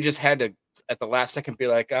that he just had to, at the last second, be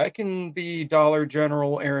like, I can be Dollar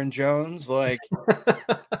General Aaron Jones. Like,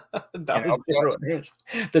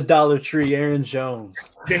 the Dollar Tree Aaron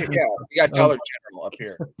Jones. Yeah, we got Dollar General up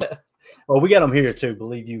here. Well, we got them here too.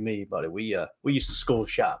 Believe you me, buddy. We used to school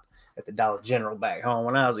shop. at the Dollar General back home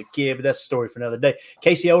when I was a kid, but that's a story for another day.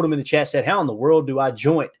 Casey Odom in the chat said, how in the world do I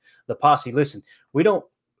join the posse? Listen, we don't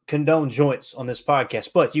condone joints on this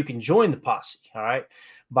podcast, but you can join the posse, all right,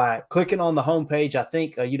 by clicking on the homepage. I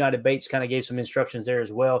think United Bates kind of gave some instructions there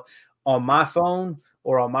as well. On my phone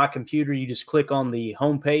or on my computer, you just click on the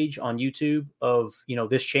homepage on YouTube of,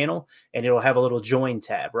 this channel, and it'll have a little join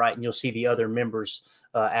tab, right? And you'll see the other members'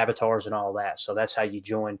 avatars and all that. So that's how you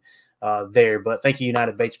join there. But thank you,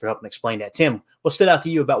 United Bates, for helping explain that. Tim, what stood out to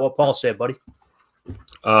you about what Paul said, buddy?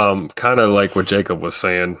 Kind of like what Jacob was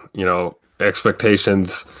saying,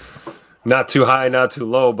 expectations not too high, not too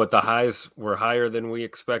low, but the highs were higher than we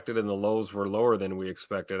expected and the lows were lower than we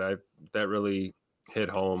expected. That really hit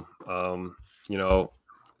home.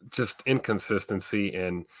 Just inconsistency.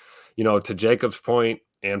 And, to Jacob's point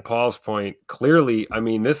and Paul's point, clearly,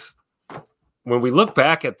 when we look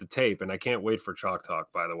back at the tape, and I can't wait for Chalk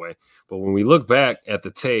Talk, by the way, but when we look back at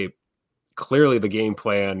the tape, clearly the game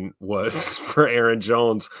plan was for Aaron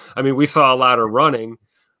Jones. We saw a lot of running.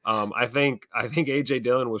 I think AJ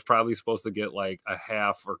Dillon was probably supposed to get like a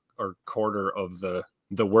half or quarter of the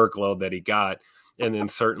workload that he got. And then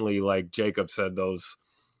certainly, like Jacob said, those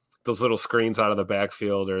little screens out of the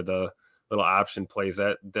backfield or the little option plays,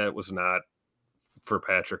 that was not for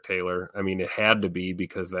Patrick Taylor. It had to be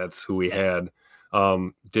because that's who we had.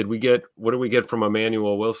 What did we get from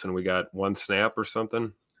Emmanuel Wilson? We got one snap or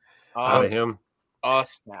something out of him. A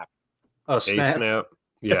snap. A snap.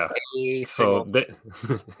 Yeah. So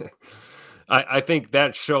I think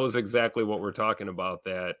that shows exactly what we're talking about,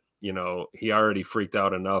 that, he already freaked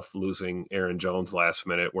out enough losing Aaron Jones last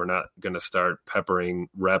minute. We're not going to start peppering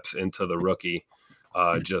reps into the rookie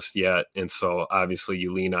just yet. And so obviously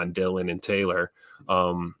you lean on Dillon and Taylor.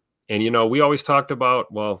 And, we always talked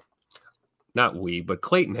about, well, not we, but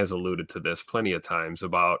Clayton has alluded to this plenty of times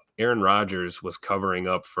about Aaron Rodgers was covering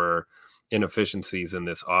up for inefficiencies in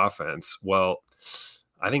this offense. Well,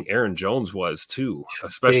 I think Aaron Jones was too,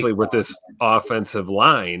 especially with this offensive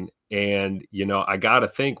line. And, I got to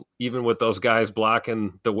think, even with those guys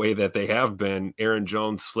blocking the way that they have been, Aaron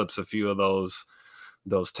Jones slips a few of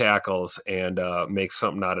those tackles and makes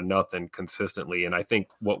something out of nothing consistently. And I think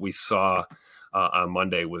what we saw on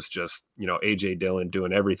Monday was just, AJ Dillon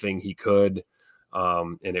doing everything he could.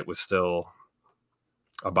 And it was still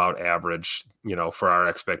about average, for our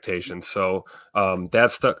expectations. So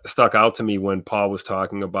that stuck out to me when Paul was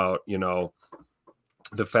talking about,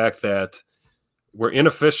 the fact that we're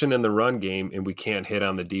inefficient in the run game and we can't hit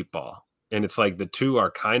on the deep ball. And it's like the two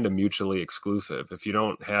are kind of mutually exclusive. If you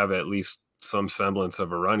don't have at least some semblance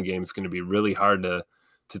of a run game, it's going to be really hard to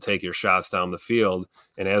take your shots down the field.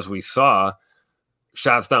 And as we saw,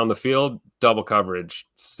 shots down the field, double coverage,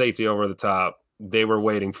 safety over the top, they were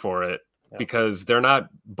waiting for it. Because they're not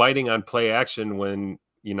biting on play action when,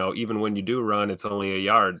 even when you do run, it's only a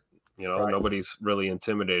yard, right. Nobody's really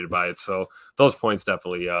intimidated by it. So those points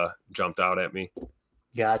definitely jumped out at me.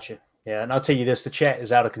 Gotcha. Yeah. And I'll tell you this, the chat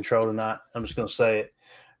is out of control tonight. I'm just going to say it.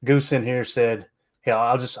 Goose in here said,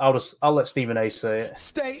 I'll let Stephen A say it.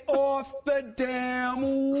 Stay off the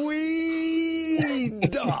damn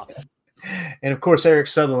weed. And, of course, Eric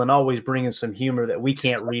Sutherland always bringing some humor that we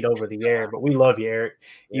can't read over the air. But we love you, Eric.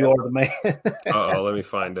 You are the man. Let me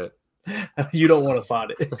find it. You don't want to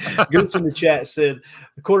find it. Goose in the chat said,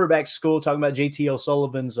 the quarterback school, talking about JT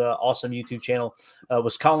O'Sullivan's awesome YouTube channel,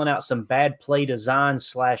 was calling out some bad play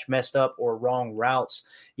designs / messed up or wrong routes.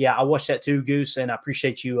 Yeah, I watched that too, Goose, and I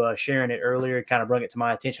appreciate you sharing it earlier. It kind of brought it to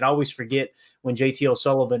my attention. I always forget when JT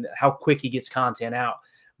O'Sullivan, how quick he gets content out.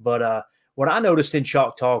 But what I noticed in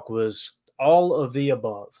Chalk Talk was all of the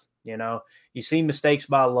above. You see mistakes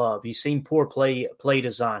by Love. You seen poor play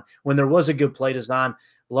design. When there was a good play design,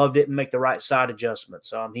 Love didn't make the right side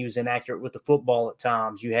adjustments. He was inaccurate with the football at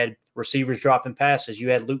times. You had receivers dropping passes. You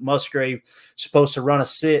had Luke Musgrave supposed to run a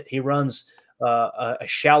sit. He runs a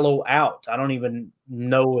shallow out. I don't even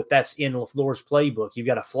know if that's in LaFleur's playbook. You've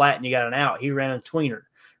got a flat and you got an out. He ran a tweener,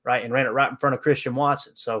 right, and ran it right in front of Christian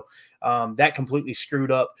Watson. So that completely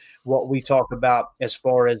screwed up what we talk about as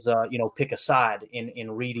far as, pick a side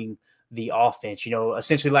in reading the offense.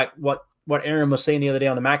 Essentially like what Aaron was saying the other day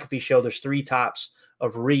on the McAfee show, there's 3 types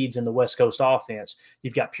of reads in the West Coast offense.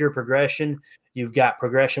 You've got pure progression. You've got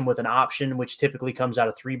progression with an option, which typically comes out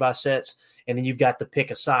of 3-by sets. And then you've got the pick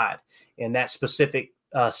a side. And that specific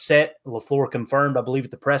set, LaFleur confirmed, I believe at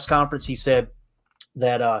the press conference, he said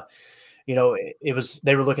that,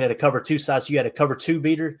 they were looking at a cover 2 side. So you had a cover 2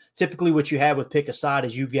 beater. Typically what you have with pick a side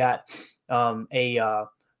is you've got a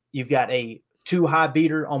 2 high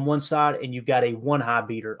beater on one side and you've got a 1 high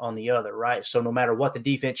beater on the other, right? So no matter what the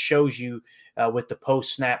defense shows you with the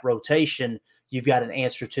post snap rotation, you've got an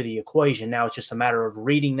answer to the equation. Now it's just a matter of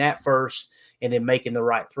reading that first and then making the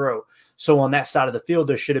right throw. So on that side of the field,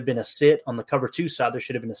 there should have been a sit. On the cover 2 side, there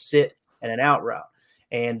should have been a sit and an out route.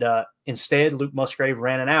 And instead, Luke Musgrave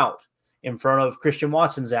ran an out in front of Christian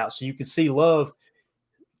Watson's out. So you can see Love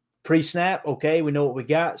pre-snap. Okay, we know what we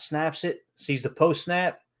got. Snaps it, sees the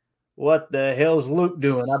post-snap. What the hell's Luke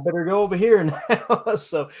doing? I better go over here now.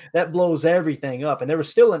 So that blows everything up. And there was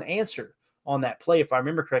still an answer on that play. If I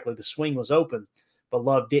remember correctly, the swing was open, but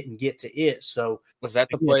Love didn't get to it. So was that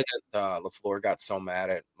the play that LaFleur got so mad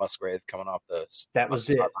at Musgrave coming off the – that was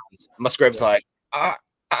it. Musgrave's like,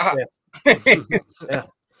 Yeah.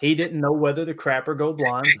 He didn't know whether to crap or go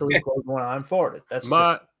blind, so he closed one eye and farted. That's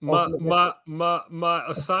my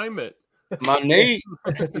assignment. My knee.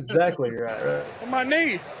 That's exactly right. My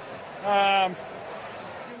knee. That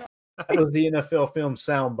was the NFL film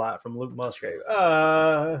soundbite from Luke Musgrave.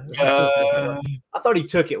 I thought he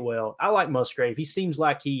took it well. I like Musgrave. He seems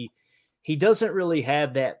like he doesn't really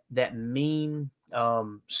have that mean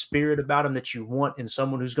spirit about him that you want in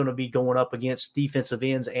someone who's going to be going up against defensive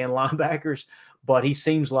ends and linebackers. But he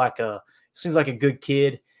seems like a good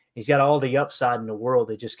kid. He's got all the upside in the world.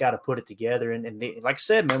 They just got to put it together. And like I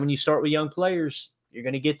said, man, when you start with young players, you're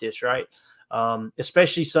going to get this, right?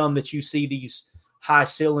 Especially some that you see these high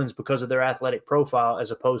ceilings because of their athletic profile,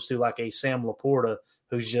 as opposed to like a Sam Laporta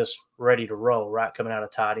who's just ready to roll, right, coming out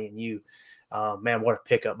of tight end. Man, what a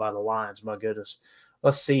pickup by the Lions, my goodness.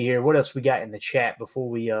 Let's see here. What else we got in the chat before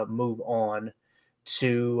we move on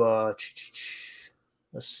to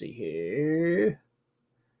let's see here.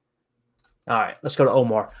 All right, let's go to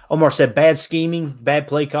Omar. Omar said bad scheming, bad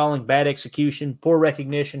play calling, bad execution, poor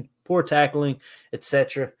recognition, poor tackling,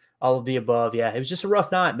 etc. All of the above. Yeah, it was just a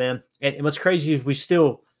rough night, man. And what's crazy is we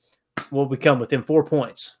still will become within 4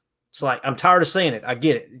 points. It's like, I'm tired of saying it. I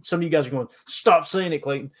get it. Some of you guys are going, stop saying it,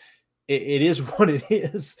 Clayton. It is what it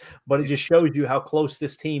is, but it just shows you how close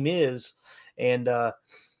this team is. And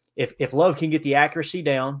if Love can get the accuracy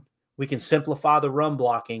down, we can simplify the run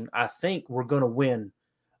blocking. I think we're going to win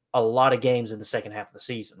a lot of games in the second half of the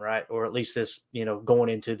season, right? Or at least this, going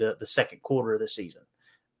into the second quarter of the season.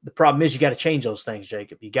 The problem is you got to change those things,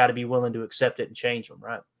 Jacob. You got to be willing to accept it and change them,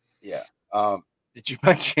 right? Yeah. Did you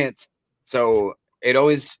by chance? So it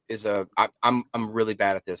always is I'm really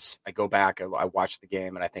bad at this. I go back, I watch the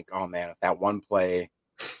game, and I think, oh man, if that one play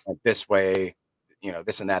went this way,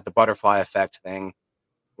 this and that, the butterfly effect thing.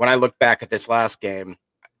 When I look back at this last game,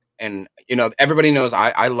 and everybody knows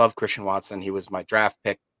I love Christian Watson. He was my draft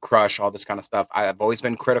pick crush, all this kind of stuff. I've always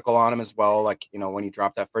been critical on him as well. Like, when he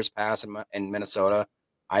dropped that first pass in Minnesota,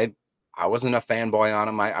 I wasn't a fanboy on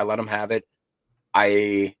him. I let him have it.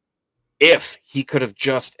 If he could have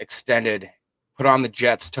just extended, put on the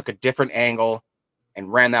jets, took a different angle,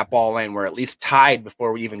 and ran that ball in, we're at least tied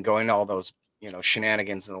before we even go into all those,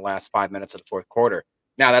 shenanigans in the last 5 minutes of the fourth quarter.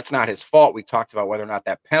 Now, that's not his fault. We talked about whether or not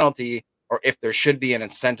that penalty, or if there should be an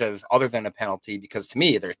incentive other than a penalty, because to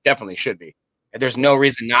me, there definitely should be. And there's no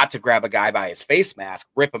reason not to grab a guy by his face mask,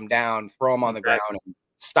 rip him down, throw him on the ground, and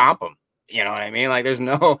stomp him. You know what I mean? Like, there's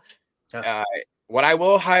no what I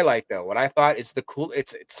will highlight, though, what I thought is the cool,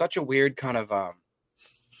 it's such a weird kind of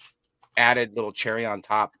added little cherry on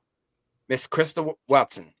top. Miss Krista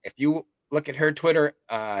Watson, if you look at her Twitter,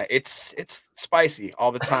 it's spicy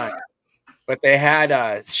all the time. But they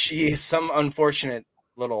had some unfortunate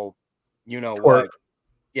little, what?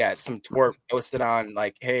 Yeah, some twerp posted on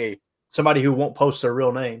like, hey, somebody who won't post their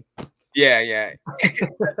real name. Yeah.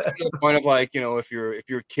 The point of like, if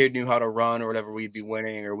your kid knew how to run or whatever, we'd be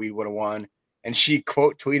winning or we would have won. And she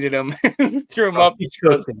quote tweeted him, threw him up.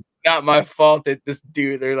 Because, not my fault that this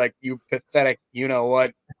dude, they're like, you pathetic,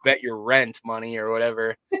 what, bet your rent money or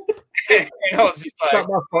whatever. I was just like, not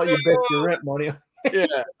my fault you bet your rent money. Yeah.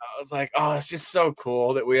 I was like, oh, it's just so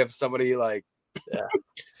cool that we have somebody like, yeah.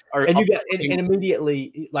 And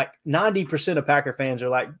immediately, like 90% of Packer fans are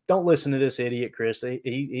like, "Don't listen to this idiot, Chris.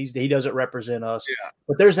 He doesn't represent us." Yeah.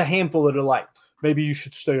 But there's a handful that are like, "Maybe you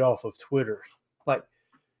should stay off of Twitter." Like,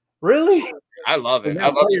 really? I love it. I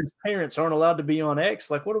love it. Parents aren't allowed to be on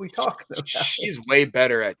X. Like, what are we talking about? She's way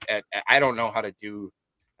better at I don't know how to X.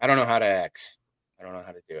 I don't know how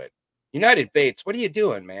to do it. United Bates, what are you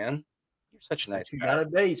doing, man? You're such a nice guy.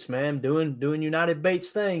 United Bates, man, doing United Bates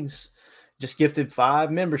things. Just gifted 5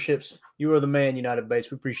 memberships. You are the man, United Bates.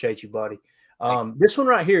 We appreciate you, buddy. This one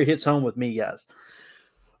right here hits home with me, guys.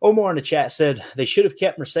 Omar in the chat said they should have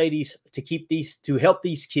kept Mercedes to help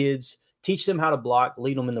these kids, teach them how to block,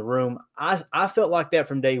 lead them in the room. I felt like that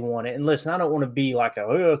from day one. And listen, I don't want to be like,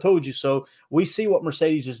 I told you so. We see what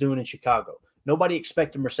Mercedes is doing in Chicago. Nobody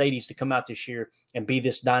expected Mercedes to come out this year and be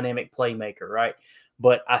this dynamic playmaker, right?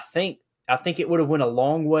 But I think I think it would have went a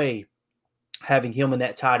long way having him in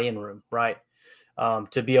that tight end room, right?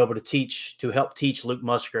 To be able to help teach Luke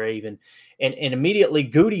Musgrave. And immediately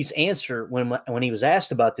Goody's answer when he was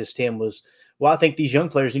asked about this, Tim, was, well, I think these young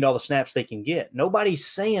players need all the snaps they can get. Nobody's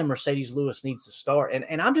saying Mercedes Lewis needs to start.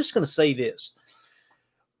 And I'm just going to say this.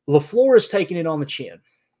 LaFleur is taking it on the chin.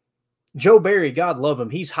 Joe Barry, God love him,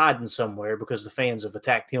 he's hiding somewhere because the fans have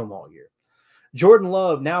attacked him all year. Jordan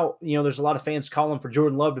Love, now, there's a lot of fans calling for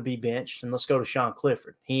Jordan Love to be benched, and let's go to Sean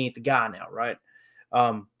Clifford. He ain't the guy now, right?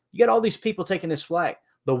 You got all these people taking this flag.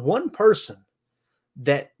 The one person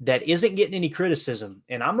that isn't getting any criticism,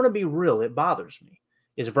 and I'm going to be real, it bothers me,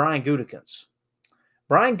 is Brian Gutekunst.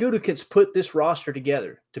 Brian Gutekunst put this roster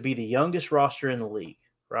together to be the youngest roster in the league,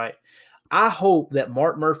 right? I hope that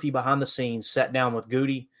Mark Murphy behind the scenes sat down with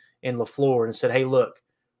Goody and LaFleur and said, hey, look,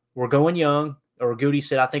 we're going young. Or Goody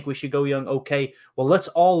said, I think we should go young. Okay, well, let's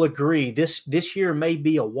all agree this year may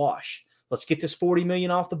be a wash. Let's get this $40 million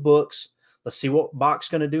off the books. Let's see what Bach's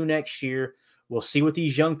going to do next year. We'll see what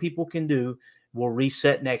these young people can do. We'll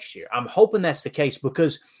reset next year. I'm hoping that's the case,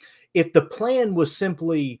 because if the plan was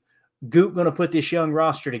simply Goot going to put this young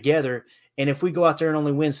roster together, and if we go out there and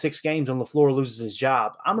only win 6 games and LaFleur loses his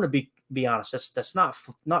job, I'm going to be honest. That's not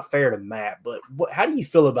fair to Matt. But how do you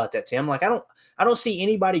feel about that, Tim? Like, I don't see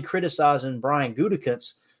anybody criticizing Brian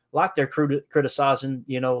Gutekunst like they're criticizing,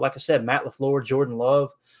 like I said, Matt LaFleur, Jordan Love,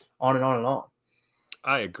 on and on and on.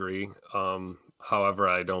 I agree. However,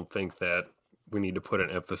 I don't think that we need to put an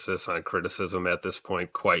emphasis on criticism at this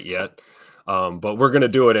point quite yet. But we're going to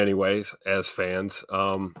do it anyways as fans.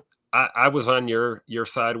 I was on your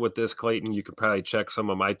side with this, Clayton. You could probably check some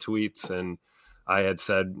of my tweets, and I had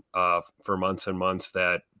said for months and months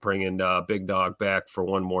that bringing Big Dog back for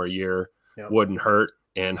one more year wouldn't hurt.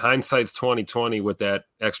 And hindsight's 2020 with that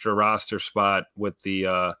extra roster spot with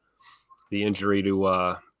the injury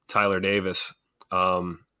to Tyler Davis.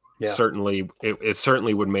 Certainly, it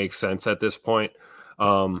certainly would make sense at this point.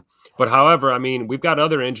 But however, I mean, we've got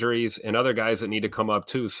other injuries and other guys that need to come up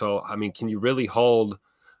too. So, I mean, can you really hold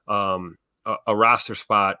a roster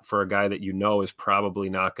spot for a guy that is probably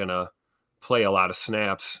not going to play a lot of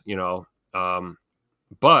snaps,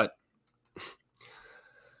 but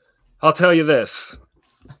I'll tell you this.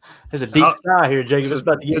 There's a deep sigh here, Jacob. It's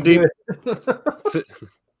about to get good.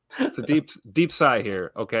 It's a deep sigh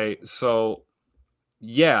here. Okay. So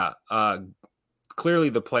clearly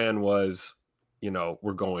the plan was,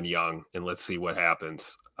 we're going young and let's see what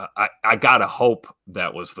happens. I gotta hope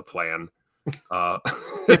that was the plan.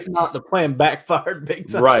 If not, the plan backfired big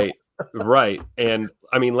time. Right. And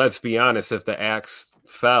I mean, let's be honest, if the axe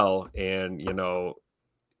fell and,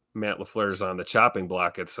 Matt LaFleur's on the chopping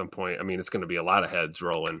block at some point, I mean, it's going to be a lot of heads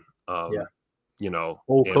rolling, and we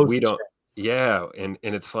don't, and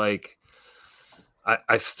it's like,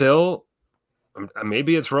 I still,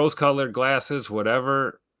 maybe it's rose-colored glasses,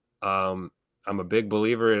 whatever. I'm a big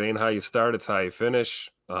believer. It ain't how you start, it's how you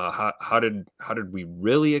finish. How did we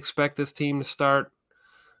really expect this team to start?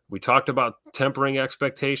 We talked about tempering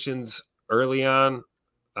expectations early on.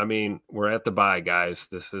 I mean, we're at the bye, guys.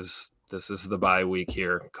 This is the bye week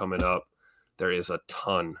here coming up. There is a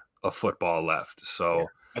ton of football left. So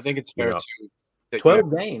I think it's fair to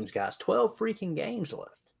 12 games, guys. 12 freaking games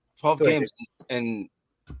left. 12 games. And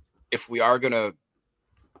if we are going to,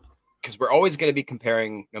 because we're always going to be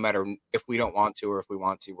comparing, no matter if we don't want to or if we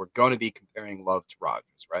want to, we're going to be comparing Love to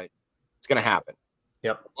Rodgers, right? It's going to happen.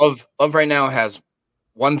 Yep. Love right now has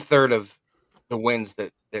 1/3 of the wins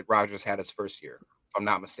that Rodgers had his first year, if I'm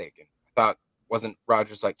not mistaken. I thought, wasn't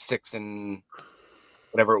Rodgers like 6 and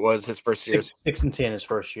whatever it was his first year? 6-10 his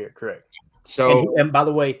first year, correct. So, and by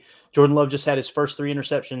the way, Jordan Love just had his first 3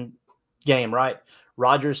 interception game, right?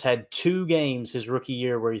 Rodgers had 2 games his rookie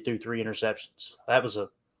year where he threw 3 interceptions. That was a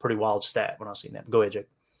pretty wild stat when I seen that. Go ahead, Jake.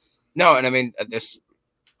 No, and I mean,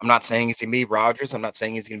 I'm not saying he's going to be Rodgers. I'm not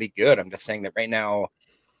saying he's going to be good. I'm just saying that right now,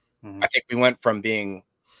 I think we went from being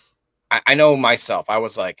 – I know myself. I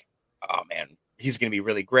was like, oh, man, he's going to be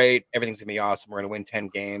really great. Everything's going to be awesome. We're going to win 10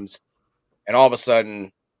 games. And all of a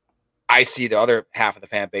sudden, I see the other half of the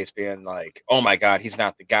fan base being like, oh, my God, he's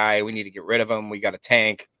not the guy. We need to get rid of him. We got a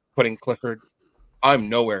tank. Putting Clifford. I'm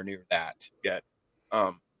nowhere near that yet.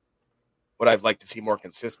 Would I like to see more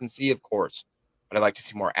consistency? Of course. Would I like to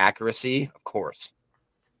see more accuracy? Of course.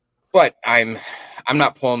 But I'm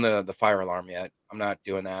not pulling the fire alarm yet. I'm not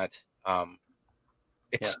doing that. I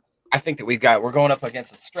think that we're going up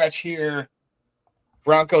against a stretch here.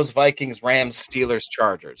 Broncos, Vikings, Rams, Steelers,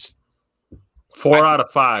 Chargers. 4 out of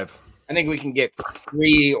 5. I think we can get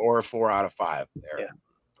 3 or 4 out of 5 there. Yeah.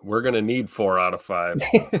 We're going to need 4 out of 5.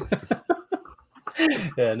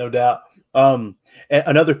 Yeah, no doubt.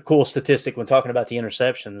 Another cool statistic when talking about the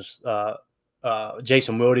interceptions,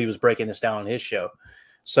 Jason Wilde was breaking this down on his show.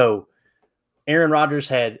 So Aaron Rodgers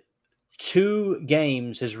had 2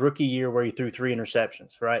 games his rookie year where he threw 3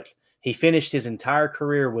 interceptions, right? He finished his entire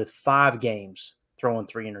career with 5 games throwing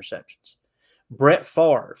 3 interceptions. Brett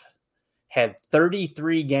Favre had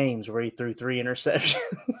 33 games where he threw 3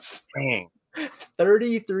 interceptions.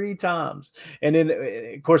 33 times. And then,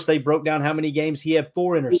 of course, they broke down how many games he had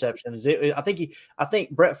 4 interceptions. I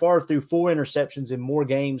think Brett Favre threw 4 interceptions in more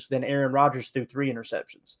games than Aaron Rodgers threw 3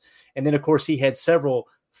 interceptions. And then, of course, he had several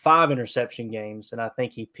 5 interception games, and I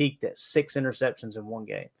think he peaked at 6 interceptions in one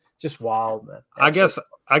game. Just wild, man. I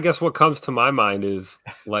guess what comes to my mind is,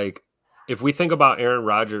 like, if we think about Aaron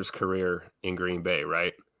Rodgers' career in Green Bay,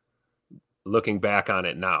 right? Looking back on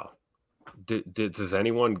it now, does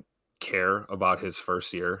anyone care about his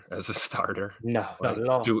first year as a starter? No, like, not at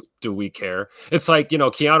all. Do we care? It's like,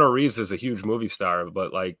 Keanu Reeves is a huge movie star,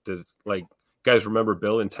 but like, guys remember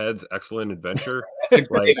Bill and Ted's Excellent Adventure?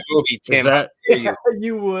 Great movie, Tim.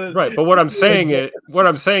 You would, right? But what I'm saying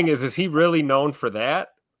is he really known for that,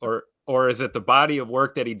 or is it the body of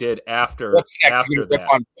work that he did after? What's next? After that?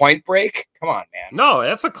 On Point Break? Come on, man. No,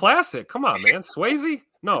 that's a classic. Come on, man. Swayze?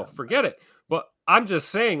 No, forget it. But I'm just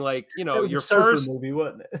saying, like, your first movie,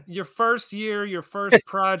 wasn't it? Your first year, your first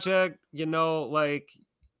project, like,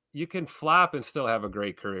 you can flop and still have a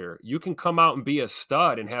great career. You can come out and be a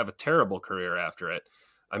stud and have a terrible career after it.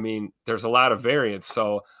 I mean, there's a lot of variance.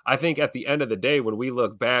 So I think at the end of the day, when we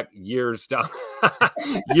look back years down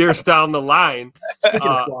the line,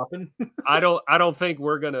 I don't think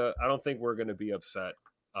we're gonna be upset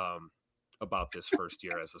about this first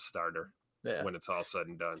year as a starter when it's all said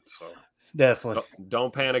and done. So definitely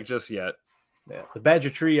don't panic just yet. Yeah. The Badger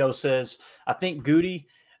Trio says, I think Goody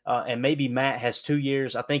and maybe Matt has 2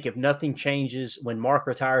 years. I think if nothing changes when Mark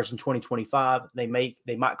retires in 2025, they might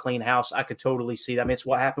clean house. I could totally see that. I mean, it's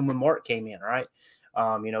what happened when Mark came in, right?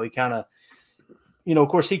 He kind of, of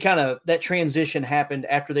course, that transition happened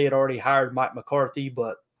after they had already hired Mike McCarthy,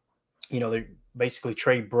 but, they basically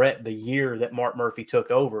trade Brett the year that Mark Murphy took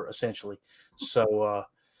over, essentially. So,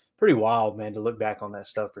 pretty wild, man, to look back on that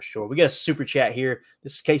stuff for sure. We got a super chat here.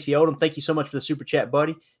 This is Casey Odom. Thank you so much for the super chat,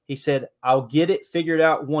 buddy. He said, I'll get it figured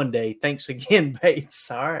out one day. Thanks again,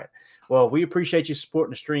 Bates. All right. Well, we appreciate you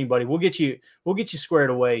supporting the stream, buddy. We'll get you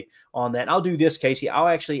squared away on that. And I'll do this, Casey. I'll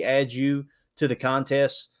actually add you to the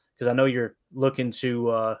contest because I know you're looking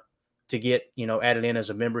to get, added in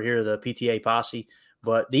as a member here of the PTA posse.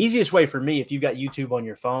 But the easiest way for me, if you've got YouTube on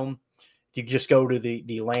your phone, if you just go to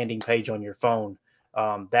the landing page on your phone,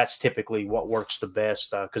 that's typically what works the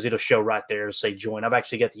best because it'll show right there to say join. I've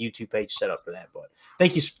actually got the YouTube page set up for that. But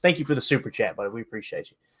thank you for the super chat, buddy. We appreciate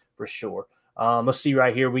you for sure. Let's see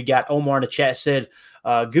right here. We got Omar in the chat said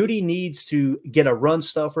Goody needs to get a run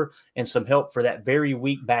stuffer and some help for that very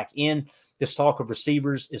weak back end. This talk of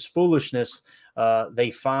receivers is foolishness.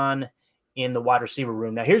 They find in the wide receiver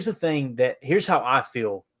room. Now, here's the thing here's how I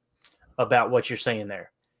feel about what you're saying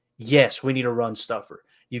there. Yes, we need a run stuffer.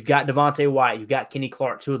 You've got Devontae White. You've got Kenny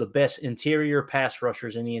Clark, 2 of the best interior pass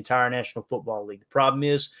rushers in the entire National Football League. The problem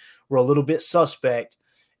is we're a little bit suspect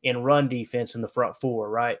in run defense in the front 4,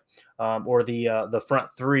 right? Or the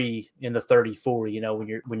front 3 in the 34.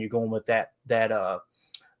 When you're going with that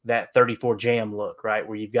 34 jam look, right?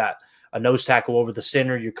 Where you've got a nose tackle over the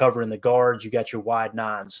center, you're covering the guards, you got your wide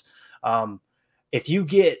 9s. If you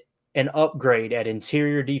get an upgrade at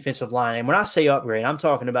interior defensive line, and when I say upgrade, I'm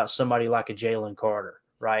talking about somebody like a Jalen Carter.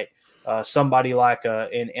 Right. Somebody like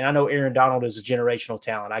and I know Aaron Donald is a generational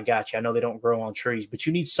talent. I got you. I know they don't grow on trees, but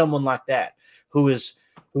you need someone like that who is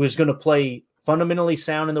going to play fundamentally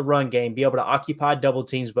sound in the run game, be able to occupy double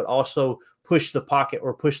teams, but also push the pocket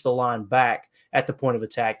or push the line back at the point of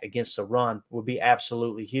attack against the run would be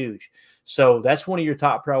absolutely huge. So that's one of your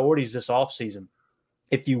top priorities this offseason.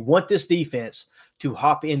 If you want this defense to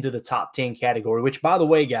hop into the top 10 category, which, by the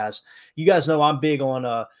way, guys, you guys know I'm big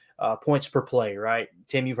on points per play, right?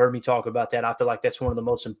 Tim, you've heard me talk about that. I feel like that's one of the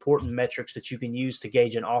most important metrics that you can use to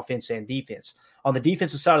gauge an offense and defense. On the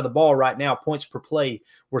defensive side of the ball right now, points per play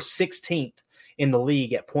were 16th in the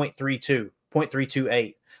league at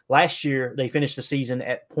 0.328. Last year, they finished the season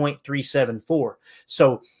at 0.374.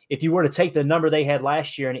 So if you were to take the number they had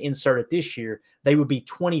last year and insert it this year, they would be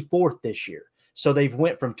 24th this year. So they've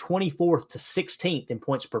went from 24th to 16th in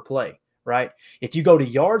points per play. Right? If you go to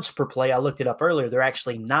yards per play, I looked it up earlier, they're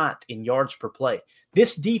actually not in yards per play.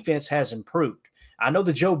 This defense has improved. I know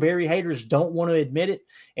the Joe Barry haters don't want to admit it,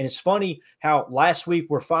 and it's funny how last week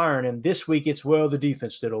we're firing him. This week it's, the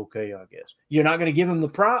defense did okay, I guess. You're not going to give him the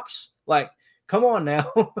props? Like, Come on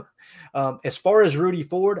now. As far as Rudy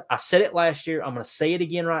Ford, I said it last year. I'm going to say it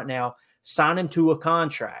again right now. Sign him to a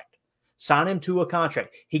contract. Sign him to a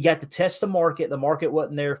contract. He got to test the market. The market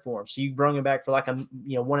wasn't there for him. So you bring him back for like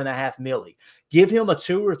 $1.5 million. Give him a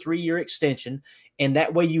 2 or 3 year extension. And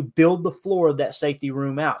that way you build the floor of that safety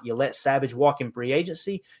room out. You let Savage walk in free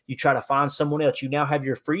agency. You try to find someone else. You now have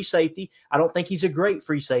your free safety. I don't think he's a great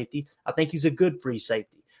free safety. I think he's a good free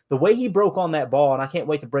safety. The way he broke on that ball, and I can't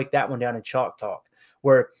wait to break that one down in Chalk Talk,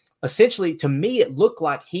 where essentially to me it looked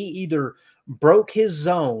like he either broke his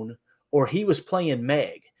zone or he was playing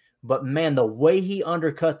Meg. But, man, the way he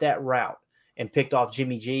undercut that route and picked off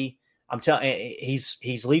Jimmy G, I'm telling you,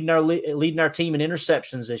 he's leading our team in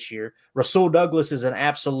interceptions this year. Rasul Douglas is an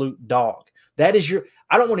absolute dog. That is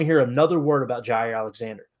I don't want to hear another word about Jair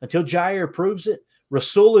Alexander. Until Jair proves it,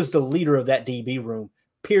 Rasul is the leader of that DB room.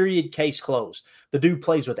 Period. Case closed. The dude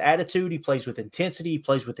plays with attitude. He plays with intensity. He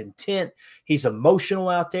plays with intent. He's emotional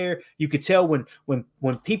out there. You could tell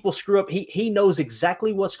when people screw up, he knows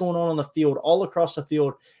exactly what's going on the field, all across the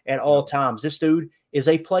field at all times. This dude is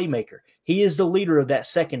a playmaker. He is the leader of that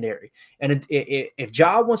secondary. And if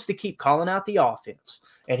Ja wants to keep calling out the offense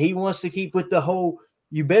and he wants to keep with the whole,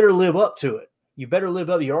 you better live up to it. You better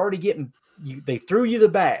live up. You're already getting – they threw you the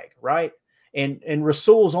bag, right? And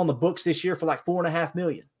Rasul's on the books this year for like $4.5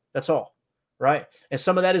 million. That's all, right? And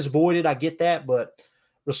some of that is voided. I get that, but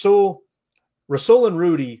Rasul and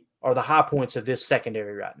Rudy are the high points of this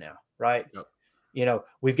secondary right now, right? Yep.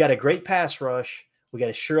 We've got a great pass rush. We got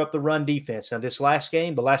to shore up the run defense. Now, this last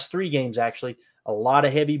game, the last 3 games actually, a lot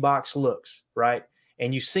of heavy box looks, right?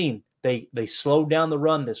 And you've seen they slowed down the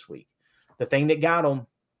run this week. The thing that got them,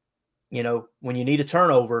 when you need a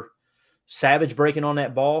turnover, Savage breaking on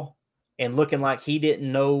that ball and looking like he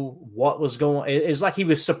didn't know what was going on. It's like he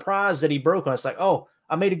was surprised that he broke on. It's like, oh,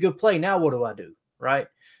 I made a good play. Now what do I do, right?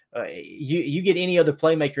 You get any other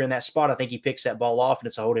playmaker in that spot, I think he picks that ball off, and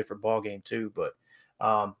it's a whole different ball game too. But,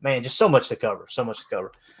 man, just so much to cover.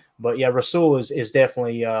 But, yeah, Rasul is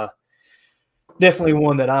definitely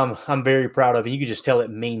one that I'm very proud of. And you can just tell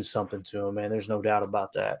it means something to him, man. There's no doubt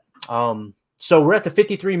about that. So we're at the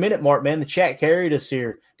 53-minute mark, man. The chat carried us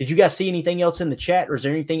here. Did you guys see anything else in the chat, or is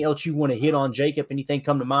there anything else you want to hit on, Jacob? Anything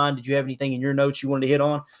come to mind? Did you have anything in your notes you wanted to hit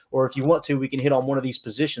on? Or if you want to, we can hit on one of these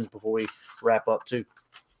positions before we wrap up too.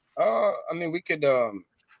 We could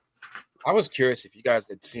I was curious if you guys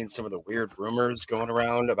had seen some of the weird rumors going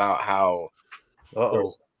around about how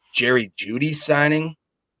there's Jerry Jeudy signing.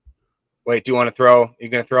 Wait, you're going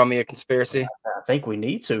to throw me a conspiracy? I think we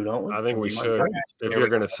need to, don't we? I think we should, if you're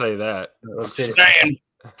going to say that. Just saying,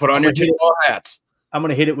 put on your tinfoil hats. I'm going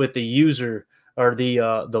to hit it with the user or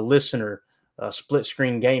the listener, Split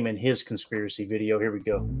Screen Gaming, his conspiracy video. Here we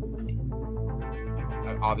go.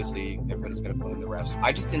 Obviously, everybody's going to blame the refs.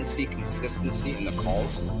 I just didn't see consistency in the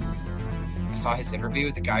calls. I saw his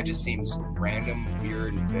interview. The guy just seems random,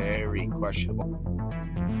 weird, and very questionable.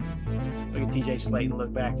 Look at TJ Slayton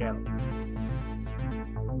look back at him.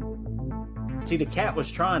 See, the cat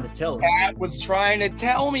was trying to tell us. The cat was trying to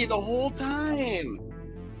tell me the whole time.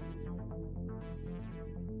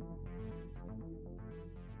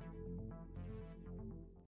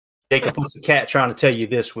 Jacob, what's the cat trying to tell you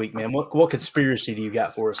this week, man? What conspiracy do you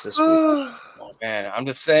got for us this week? Oh, man, I'm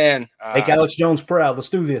just saying. Make Alex Jones proud. Let's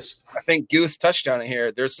do this. I think Goose touched on it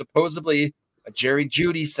here. There's supposedly a Jerry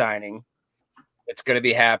Jeudy signing that's going to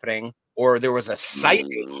be happening. Or there was a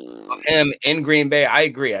sighting of him in Green Bay. I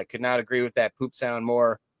agree. I could not agree with that poop sound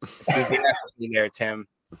more enthusiastically there, Tim.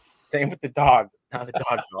 Same with the dog. Now the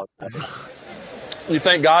dog's. You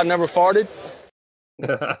think God never farted?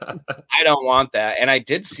 I don't want that. And I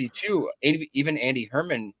did see, too, even Andy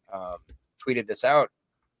Herman tweeted this out.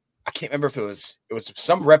 I can't remember if it was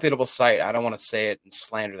some reputable site. I don't want to say it and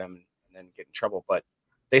slander them and then get in trouble. But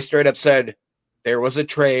they straight up said there was a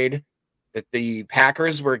trade that the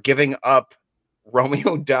Packers were giving up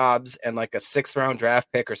Romeo Doubs and like a 6th-round draft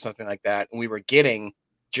pick or something like that. And we were getting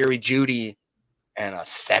Jerry Jeudy and a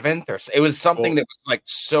 7th or it was something that was like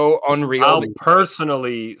so unreal. I'll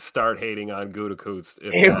personally start hating on Gutekunst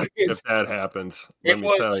if that happens. Let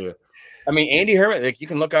me tell you. I mean, Andy Herman, like you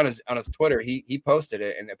can look on his Twitter. He posted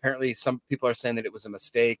it, and apparently some people are saying that it was a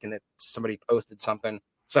mistake and that somebody posted something,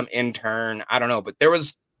 some intern. I don't know, but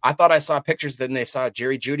I thought I saw pictures. Then they saw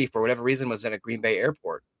Jerry Jeudy for whatever reason was at a Green Bay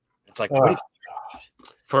airport. It's like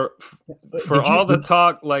for all the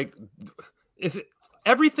talk, like is it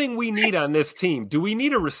everything we need on this team? Do we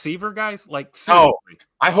need a receiver, guys? Like, seriously.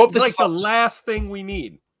 I hope this is like the last thing we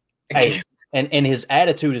need. Hey, and his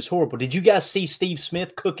attitude is horrible. Did you guys see Steve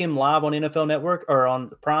Smith cook him live on NFL Network or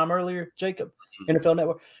on Prime earlier, Jacob? NFL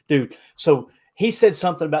Network, dude. So he said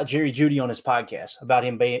something about Jerry Jeudy on his podcast about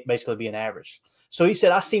him basically being average. So he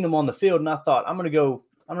said, I seen him on the field, and I thought, I'm going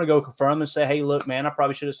to go confirm and say, hey, look, man, I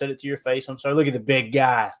probably should have said it to your face. I'm sorry. Look at the big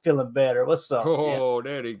guy feeling better. What's up? Oh,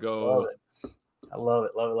 there you go. I love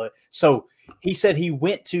it. So he said he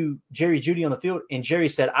went to Jerry Jeudy on the field, and Jerry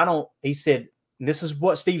said, he said, this is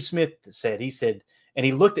what Steve Smith said. He said, and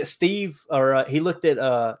he looked at he looked at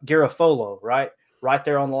Garofalo, right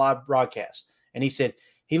there on the live broadcast. And he said,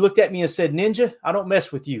 he looked at me and said, Ninja, I don't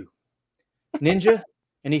mess with you. Ninja.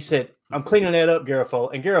 And he said, I'm cleaning that up,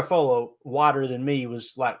 Garofalo. And Garofalo, wider than me,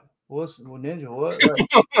 was like, Ninja,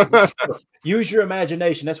 what? Use your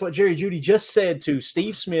imagination. That's what Jerry Jeudy just said to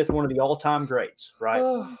Steve Smith, one of the all-time greats,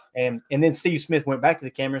 right? And then Steve Smith went back to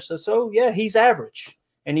the camera and said, so, yeah, he's average.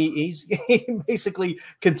 And he basically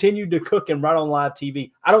continued to cook him right on live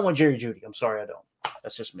TV. I don't want Jerry Jeudy. I'm sorry, I don't.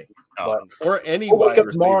 That's just me. But or any we'll wake wide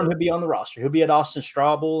up tomorrow and receiver. he'll be on the roster. He'll be at Austin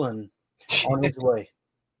Straubel and on his way.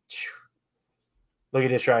 Look at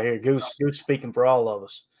this right here. Goose speaking for all of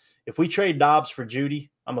us. If we trade Dobbs for Jeudy,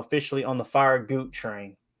 I'm officially on the fire Goot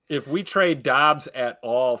train. If we trade Dobbs at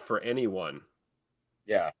all for anyone,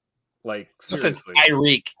 yeah, like seriously,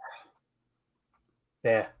 Tyreek.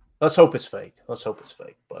 Yeah, let's hope it's fake.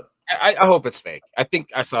 But I hope it's fake. I think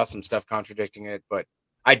I saw some stuff contradicting it, but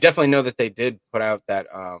I definitely know that they did put out that.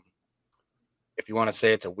 If you want to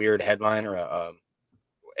say it's a weird headline or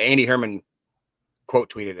Andy Herman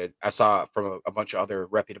quote tweeted it. I saw it from a bunch of other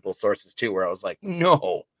reputable sources too, where I was like,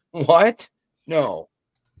 no, what? No.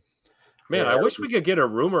 Man, Yeah, I wish we could get a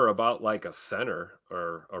rumor about like a center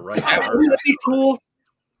or a right that guard. would be cool.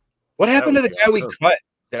 What happened to the be guy we awesome. cut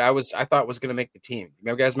that I thought was going to make the team?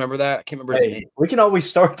 You guys remember that? I can't remember his name. We can always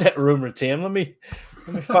start that rumor, Tim. Let me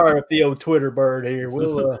fire up the old Twitter bird here.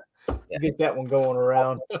 We'll get that one going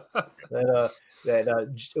around. That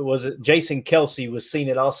was it. Jason Kelsey was seen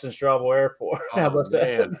at Austin Straubel Airport. How about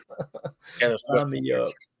that? Yeah,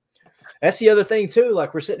 that's the other thing too.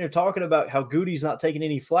 Like we're sitting here talking about how Goody's not taking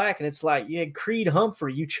any flack, and it's like, yeah, Creed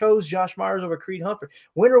Humphrey. You chose Josh Myers over Creed Humphrey.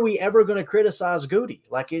 When are we ever going to criticize Goody?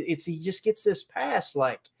 Like he just gets this pass.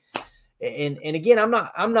 Like, and again,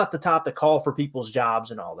 I'm not the type to call for people's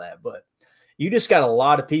jobs and all that, but you just got a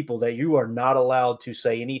lot of people that you are not allowed to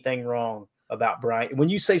say anything wrong about Brian. When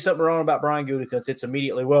you say something wrong about Brian Gutekunst, it's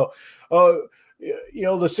immediately,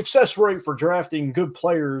 the success rate for drafting good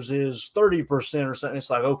players is 30% or something.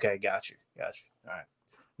 It's like, okay, got you. All right.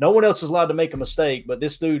 No one else is allowed to make a mistake, but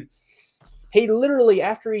this dude, he literally,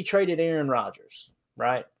 after he traded Aaron Rodgers,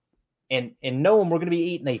 right, and knowing we're going to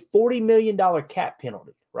be eating a $40 million cap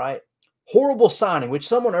penalty, right? Horrible signing, which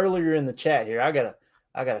someone earlier in the chat here, I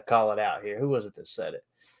gotta call it out here. Who was it that said it?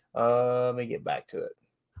 Let me get back to it.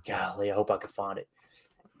 Golly, I hope I can find it.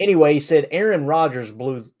 Anyway, he said Aaron Rodgers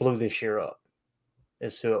blew this year up.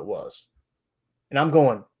 Is who it was. And I'm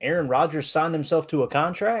going, Aaron Rodgers signed himself to a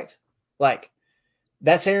contract? Like,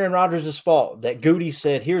 that's Aaron Rodgers' fault. That Goody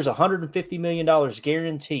said, here's $150 million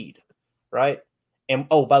guaranteed, right? And,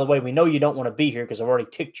 oh, by the way, we know you don't want to be here because I've already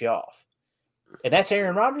ticked you off. And that's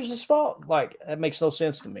Aaron Rodgers' fault? Like, that makes no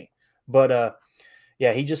sense to me. But,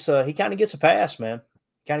 yeah, he just he kind of gets a pass, man.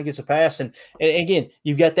 Kind of gets a pass. And again,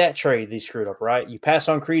 you've got that trade they screwed up, right? You pass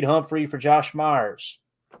on Creed Humphrey for Josh Myers.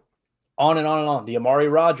 On and on and on. The Amari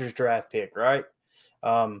Rodgers draft pick, right?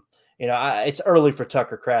 It's early for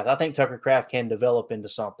Tucker Kraft. I think Tucker Kraft can develop into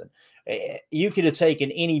something. You could have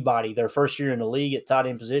taken anybody their first year in the league at tight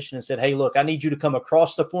end position and said, hey, look, I need you to come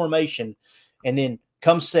across the formation and then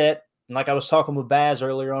come set. And like I was talking with Baz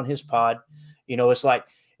earlier on his pod, it's like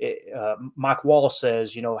Mike Wall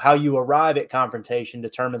says, how you arrive at confrontation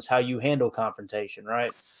determines how you handle confrontation,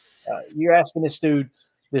 right? You're asking this dude,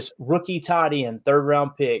 this rookie tight end,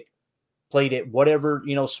 third-round pick, played at whatever,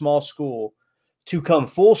 small school, to come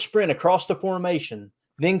full sprint across the formation,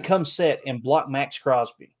 then come set and block Max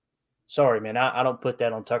Crosby. Sorry, man, I don't put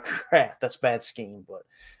that on Tucker Kraft. That's bad scheme, but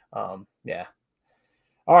yeah.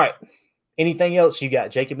 All right. Anything else you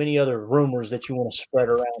got, Jacob? Any other rumors that you want to spread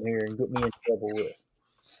around here and get me in trouble with?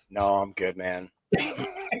 No, I'm good, man.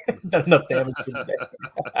 Not enough damage today.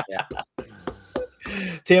 Yeah.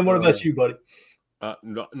 Tim, what about you, buddy?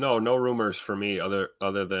 No rumors for me other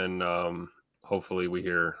than hopefully we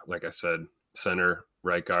hear, like I said, center,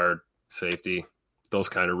 right guard, safety, those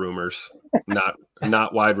kind of rumors,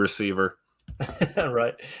 not wide receiver.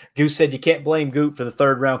 Right. Goose said you can't blame Goot for the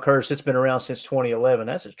third-round curse. It's been around since 2011.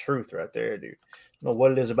 That's the truth right there, dude. I don't know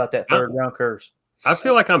what it is about that third-round curse. I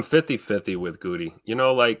feel like I'm 50-50 with Goody.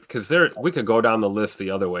 Because we could go down the list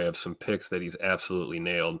the other way of some picks that he's absolutely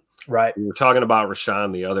nailed. Right. We were talking about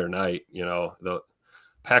Rashawn the other night. The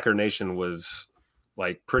Packer Nation was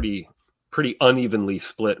like pretty pretty unevenly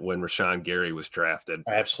split when Rashawn Gary was drafted.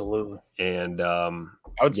 Absolutely. And I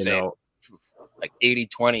would say like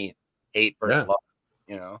 80-20, 8 versus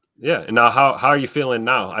 11, Yeah. And now how are you feeling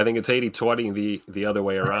now? I think it's 80-20 the other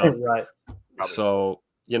way around. Right. So,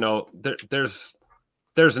 there's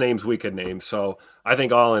names we could name. So I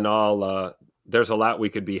think all in all, there's a lot we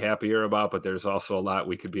could be happier about, but there's also a lot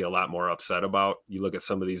we could be a lot more upset about. You look at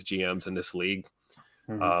some of these GMs in this league.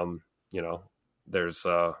 Mm-hmm. There's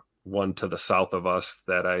one to the south of us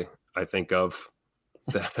that I think of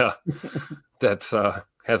that that's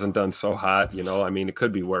hasn't done so hot. I mean, it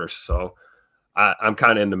could be worse. So I'm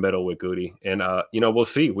kind of in the middle with Goody, and we'll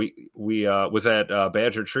see. We was at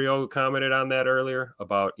Badger Trio commented on that earlier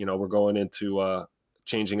about we're going into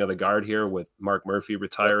changing of the guard here with Mark Murphy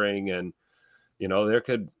retiring, and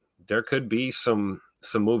there could be some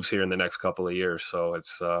moves here in the next couple of years. So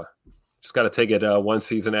it's just got to take it one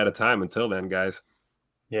season at a time until then, guys.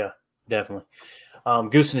 Yeah, definitely.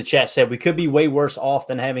 Goose in the chat said we could be way worse off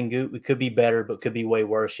than having Goot. We could be better, but could be way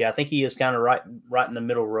worse. Yeah, I think he is kind of right in the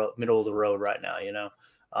middle of the road right now.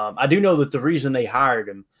 I do know that the reason they hired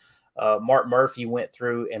him, Mark Murphy went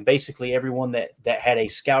through, and basically everyone that had a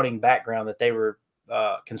scouting background that they were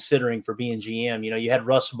considering for being GM. You had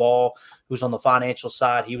Russ Ball, who's on the financial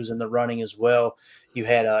side. He was in the running as well. You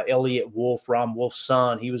had Elliot Wolf, Ron Wolf's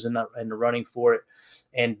son. He was in the running for it.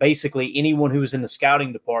 And basically anyone who was in the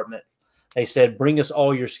scouting department, they said, bring us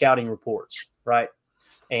all your scouting reports, right?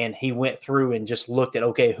 And he went through and just looked at,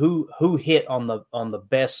 okay, who hit on the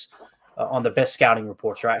best scouting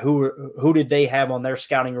reports, right? Who did they have on their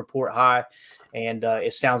scouting report high? And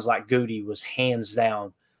it sounds like Goody was hands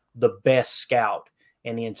down the best scout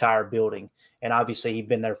in the entire building. And obviously he'd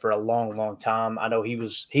been there for a long, long time. I know he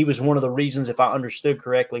was one of the reasons, if I understood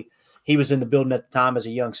correctly, he was in the building at the time as a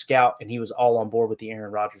young scout, and he was all on board with the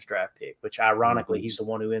Aaron Rodgers draft pick, which ironically he's the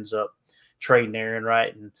one who ends up trading Aaron,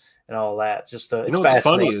 right? And all that. Just what's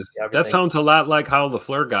funny is that sounds a lot like how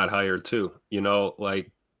LaFleur got hired too. Like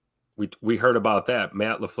we heard about that.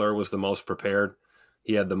 Matt LaFleur was the most prepared.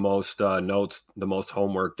 He had the most notes, the most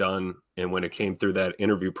homework done. And when it came through that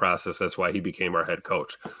interview process, that's why he became our head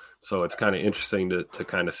coach. So it's kind of interesting to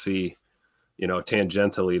kind of see,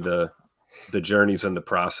 tangentially the journeys in the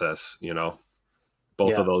process,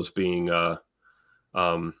 both of those being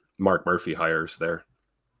Mark Murphy hires there.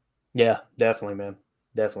 Yeah, definitely, man.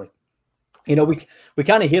 Definitely. We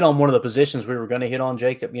kind of hit on one of the positions we were going to hit on,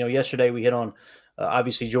 Jacob. Yesterday we hit on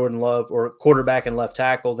obviously Jordan Love, or quarterback and left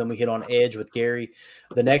tackle. Then we hit on edge with Gary.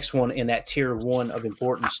 The next one in that tier 1 of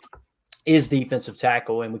importance is defensive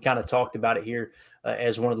tackle. And we kind of talked about it here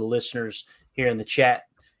as one of the listeners here in the chat,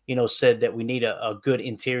 said that we need a good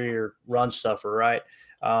interior run stuffer, right?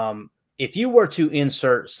 If you were to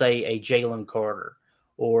insert, say, a Jalen Carter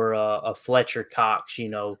or a Fletcher Cox,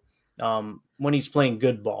 when he's playing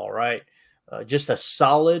good ball, right? Just a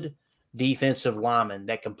solid defensive lineman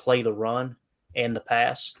that can play the run and the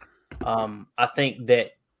pass. I think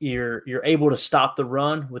that you're able to stop the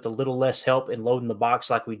run with a little less help in loading the box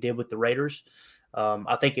like we did with the Raiders.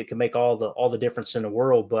 I think it can make all the difference in the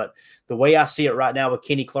world. But the way I see it right now with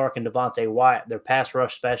Kenny Clark and Devontae Wyatt, they're pass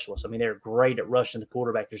rush specialists. I mean, they're great at rushing the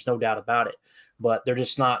quarterback. There's no doubt about it. But they're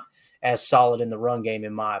just not as solid in the run game,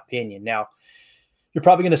 in my opinion. Now, you're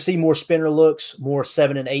probably going to see more spinner looks, more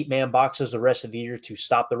 7- and 8-man boxes the rest of the year to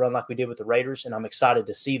stop the run like we did with the Raiders. And I'm excited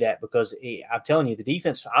to see that because I'm telling you, the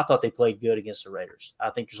defense, I thought they played good against the Raiders. I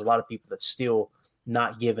think there's a lot of people that's still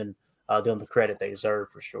not giving them the credit they deserve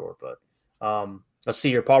for sure. But let's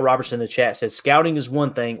see here. Paul Robertson in the chat said, scouting is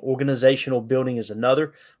one thing, organizational building is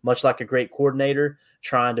another, much like a great coordinator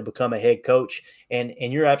trying to become a head coach. And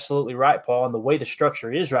you're absolutely right, Paul. And the way the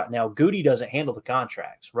structure is right now, Goody doesn't handle the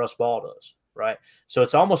contracts. Russ Ball does. Right. So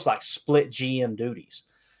it's almost like split GM duties.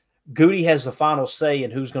 Goody has the final say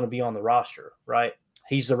in who's going to be on the roster. Right.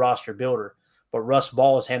 He's the roster builder, but Russ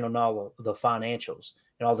Ball is handling all the financials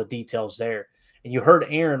and all the details there. And you heard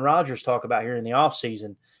Aaron Rodgers talk about here in the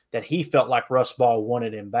offseason that he felt like Russ Ball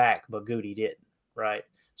wanted him back, but Goody didn't. Right.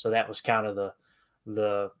 So that was kind of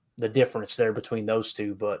the difference there between those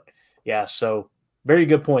two. But yeah, so very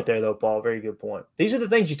good point there, though, Paul. Very good point. These are the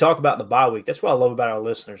things you talk about in the bye week. That's what I love about our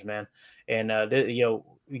listeners, man. And, you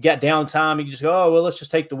got downtime. You just go, oh, well, let's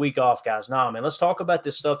just take the week off, guys. Nah, man, let's talk about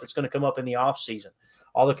this stuff that's going to come up in the off season,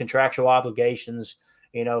 all the contractual obligations.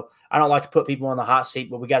 I don't like to put people on the hot seat,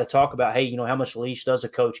 but we got to talk about, hey, how much leash does a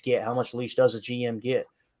coach get? How much leash does a GM get?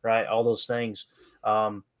 Right? All those things.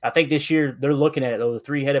 I think this year they're looking at it, though, the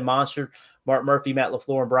three-headed monster, Mark Murphy, Matt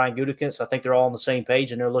LaFleur, and Brian Gutekunst. I think they're all on the same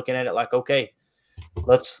page, and they're looking at it like, okay,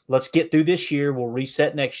 let's get through this year. We'll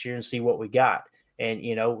reset next year and see what we got.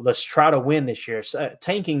 And, let's try to win this year. So,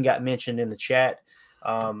 tanking got mentioned in the chat.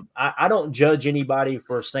 I don't judge anybody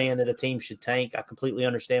for saying that a team should tank. I completely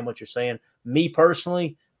understand what you're saying. Me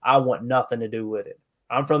personally, I want nothing to do with it.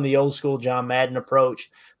 I'm from the old school John Madden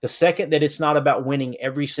approach. The second that it's not about winning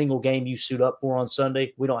every single game you suit up for on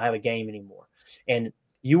Sunday, we don't have a game anymore. And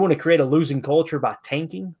you want to create a losing culture by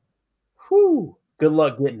tanking? Whew, good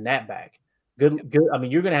luck getting that back. Good. I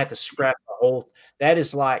mean, you're going to have to scrap the whole. That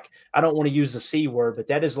is like, I don't want to use the C word, but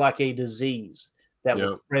that is like a disease that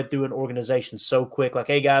will spread through an organization so quick. Like,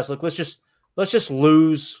 hey guys, look, let's just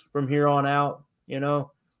lose from here on out.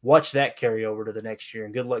 Watch that carry over to the next year,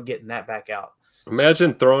 and good luck getting that back out.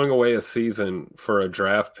 Imagine throwing away a season for a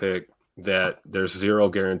draft pick that there's zero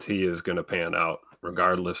guarantee is going to pan out,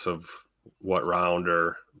 regardless of what round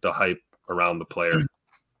or the hype around the player.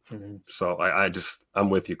 Mm-hmm. So I'm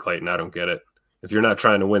with you, Clayton. I don't get it. If you're not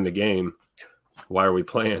trying to win the game, why are we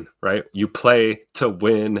playing, right? You play to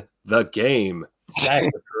win the game.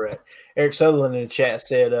 Exactly correct. Eric Sutherland in the chat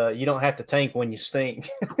said, you don't have to tank when you stink.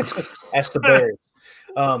 Ask the Bears.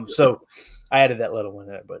 So I added that little one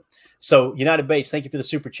there. But so United Bates, thank you for the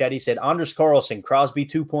super chat. He said, Anders Carlson, Crosby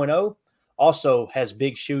 2.0, also has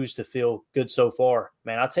big shoes to fill. Good so far.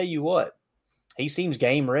 Man, I'll tell you what, he seems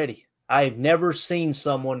game ready. I have never seen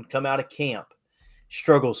someone come out of camp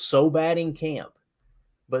struggle so bad in camp,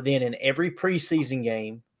 but then in every preseason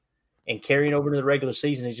game and carrying over to the regular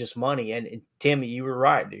season is just money. And Timmy, you were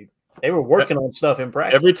right, dude. They were working on stuff in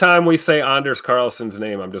practice. Every time we say Anders Carlson's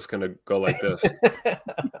name, I'm just going to go like this.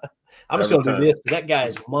 I'm just going to do this because that guy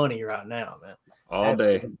is money right now, man. All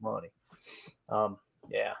Absolute day. Money.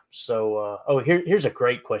 Yeah. So, here's a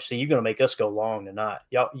great question. You're going to make us go long tonight.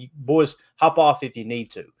 Y'all, you boys, hop off if you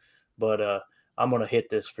need to. But I'm going to hit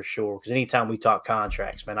this for sure because anytime we talk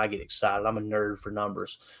contracts, man, I get excited. I'm a nerd for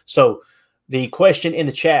numbers. So the question in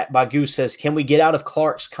the chat by Goose says, can we get out of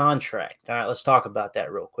Clark's contract? All right, let's talk about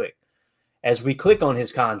that real quick as we click on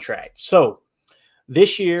his contract. So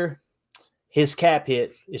this year, his cap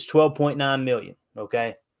hit is $12.9 million,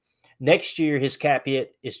 okay? Next year, his cap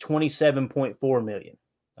hit is $27.4 million,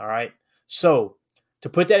 all right? So to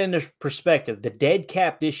put that into perspective, the dead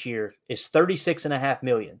cap this year is $36.5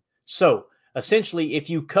 million. So essentially, if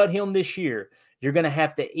you cut him this year, you're going to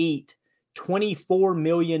have to eat $24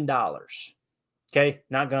 million. Okay,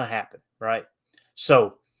 not going to happen, right?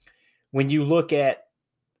 So when you look at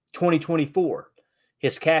 2024,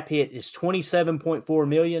 his cap hit is $27.4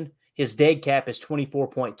 million. His dead cap is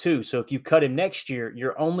 $24.2. So if you cut him next year,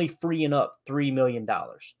 you're only freeing up $3 million.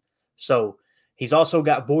 So he's also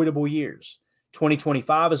got voidable years.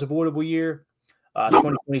 2025 is a voidable year.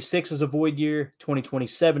 2026 is a void year.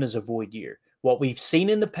 2027 is a void year. What we've seen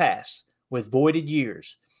in the past with voided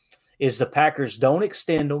years is the Packers don't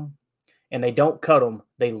extend them and they don't cut them.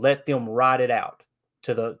 They let them ride it out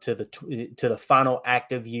to the final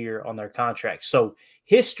active year on their contract. So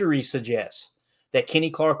history suggests that Kenny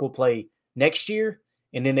Clark will play next year,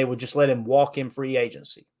 and then they would just let him walk in free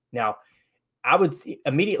agency. Now, I would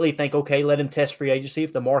immediately think, okay, let him test free agency.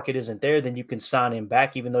 If the market isn't there, then you can sign him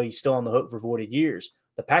back, even though he's still on the hook for voided years.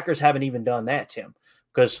 The Packers haven't even done that, Tim,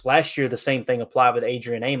 because last year the same thing applied with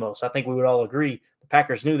Adrian Amos. I think we would all agree the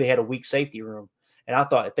Packers knew they had a weak safety room, and I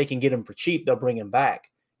thought if they can get him for cheap, they'll bring him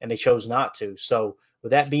back, and they chose not to. So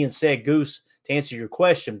with that being said, Goose, to answer your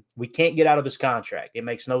question, we can't get out of his contract. It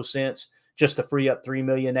makes no sense just to free up $3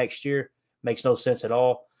 million next year. Makes no sense at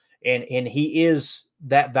all. And he is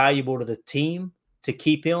that valuable to the team to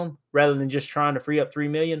keep him rather than just trying to free up $3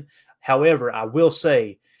 million. However, I will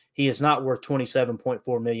say he is not worth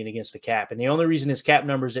 $27.4 million against the cap. And the only reason his cap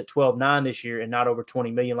number is at $12.9 this year and not over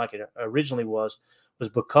 $20 million like it originally was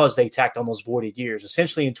because they tacked on those voided years.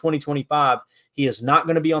 Essentially, in 2025, he is not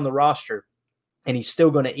going to be on the roster, and he's still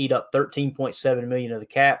going to eat up $13.7 million of the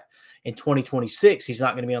cap. In 2026, he's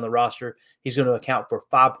not going to be on the roster. He's going to account for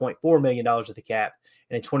 $5.4 million of the cap.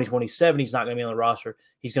 And in 2027, he's not going to be on the roster.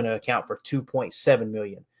 He's going to account for $2.7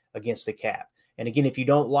 million against the cap. And again, if you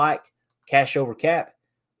don't like cash over cap,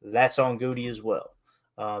 that's on Goody as well.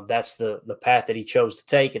 That's the path that he chose to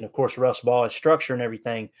take. And of course, Russ Ball is structure and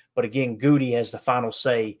everything. But again, Goody has the final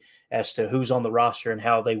say as to who's on the roster and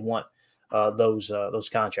how they want those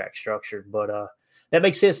contracts structured. But that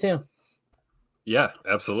makes sense, Tim. Yeah,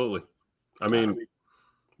 absolutely. I mean,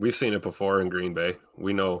 we've seen it before in Green Bay.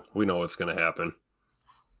 We know what's going to happen.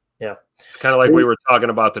 Yeah. It's kind of like we were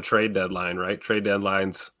talking about the trade deadline, right? Trade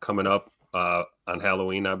deadline's coming up on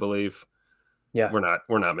Halloween, I believe. Yeah.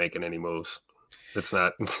 We're not making any moves. It's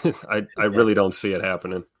not I really don't see it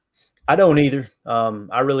happening. I don't either.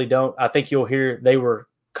 I really don't. I think you'll hear they were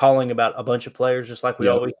calling about a bunch of players just like we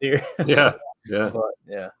always hear. Yeah. But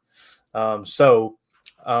yeah. Drew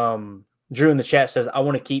in the chat says, I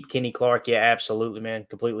want to keep Kenny Clark. Yeah, absolutely, man.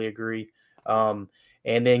 Completely agree. And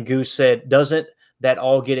then Goose said, doesn't that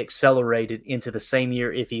all get accelerated into the same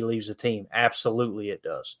year if he leaves the team? Absolutely, it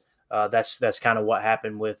does. That's kind of what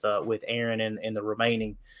happened with Aaron and the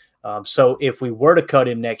remaining. So if we were to cut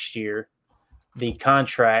him next year, the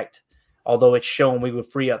contract, although it's showing we would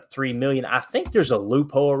free up $3 million, I think there's a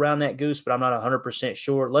loophole around that, Goose, but I'm not 100%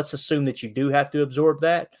 sure. Let's assume that you do have to absorb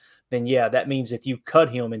that. Then yeah, that means if you cut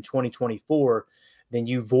him in 2024, then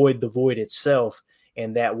you void the void itself.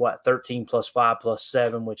 And that 13 plus 5 plus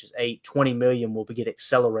 7, which is 8, 20 million will get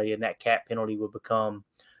accelerated. And that cap penalty will become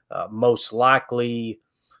most likely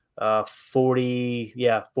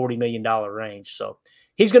 $40 million range. So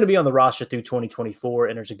he's going to be on the roster through 2024,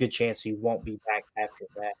 and there's a good chance he won't be back after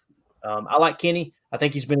that. I like Kenny. I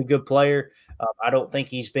think he's been a good player. I don't think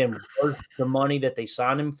he's been worth the money that they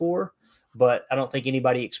signed him for, but I don't think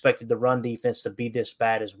anybody expected the run defense to be this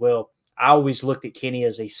bad as well. I always looked at Kenny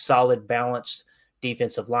as a solid, balanced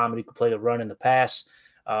defensive lineman who could play the run and the pass.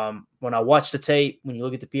 When I watch the tape, when you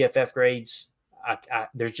look at the PFF grades,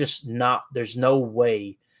 there's no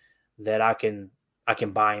way that I can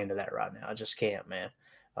buy into that right now. I just can't, man.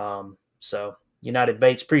 So United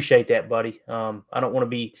Bates, appreciate that, buddy. I don't want to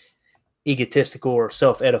be egotistical or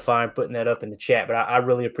self-edifying putting that up in the chat, but I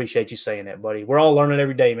really appreciate you saying that, buddy. We're all learning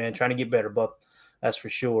every day, man, trying to get better, but that's for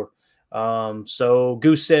sure. So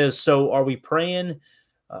Goose says, so are we paying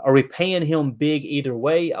him big either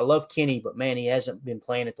way? I love Kenny, but man, he hasn't been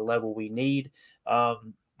playing at the level we need.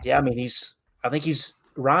 Ryan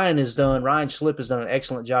Schlip has done an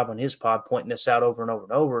excellent job on his pod pointing this out over and over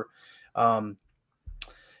and over.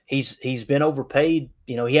 He's been overpaid.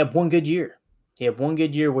 He had one good year. He had one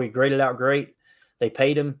good year where he graded out great. They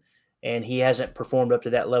paid him, and he hasn't performed up to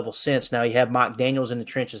that level since. Now you have Mike Daniels in the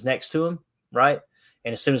trenches next to him, right?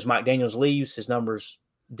 And as soon as Mike Daniels leaves, his numbers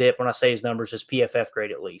dip. When I say his numbers, his PFF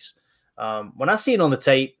grade at least. When I see it on the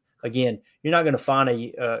tape, again, you're not going to find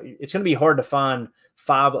it's going to be hard to find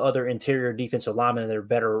 5 other interior defensive linemen that are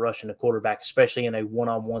better at rushing the quarterback, especially in a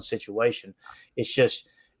one-on-one situation. It's just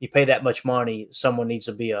you pay that much money, someone needs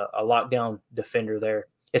to be a lockdown defender there.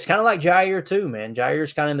 It's kind of like Jair too, man.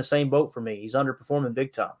 Jair's kind of in the same boat for me. He's underperforming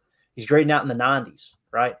big time. He's grading out in the 90s,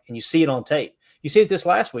 right? And you see it on tape. You see it this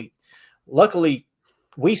last week. Luckily,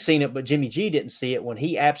 we seen it, but Jimmy G didn't see it when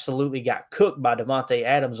he absolutely got cooked by Devontae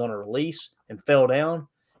Adams on a release and fell down.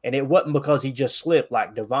 And it wasn't because he just slipped.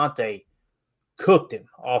 Like Devontae cooked him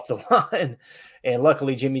off the line. And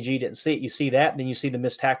luckily, Jimmy G didn't see it. You see that, and then you see the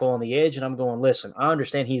missed tackle on the edge. And I'm going, listen, I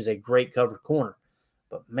understand he's a great cover corner.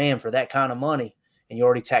 But, man, for that kind of money, and you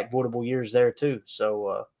already tacked voidable years there too.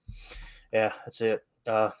 So, that's it.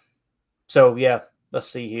 Let's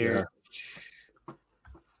see here. Yeah.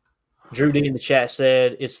 Drew D in the chat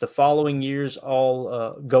said, it's the following years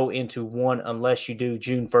all go into one unless you do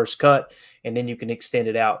June 1st cut, and then you can extend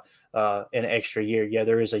it out an extra year. Yeah,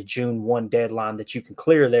 there is a June 1 deadline that you can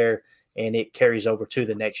clear there, and it carries over to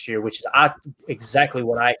the next year, which is exactly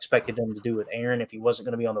what I expected them to do with Aaron if he wasn't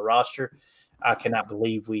going to be on the roster. I cannot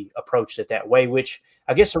believe we approached it that way, which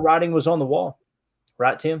I guess the writing was on the wall,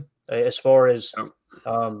 right, Tim? As far as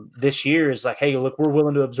this year is like, hey, look, we're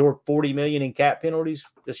willing to absorb $40 million in cap penalties.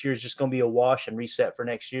 This year is just going to be a wash and reset for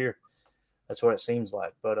next year. That's what it seems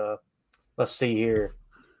like. But let's see here.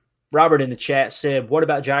 Robert in the chat said, what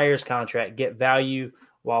about Jair's contract? Get value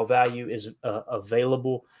while value is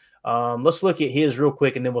available. Let's look at his real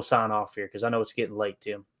quick, and then we'll sign off here because I know it's getting late,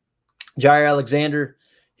 Tim. Jair Alexander,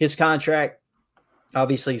 his contract,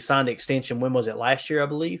 obviously signed an extension. When was it? Last year, I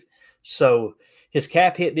believe. So his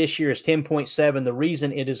cap hit this year is 10.7. The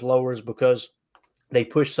reason it is lower is because they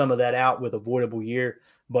pushed some of that out with a voidable year.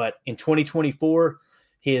 But in 2024,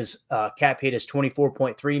 his cap hit is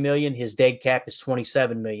 24.3 million. His dead cap is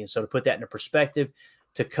 27 million. So to put that into perspective,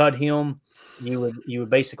 to cut him, you would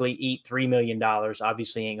basically eat $3 million.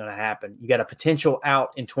 Obviously ain't going to happen. You got a potential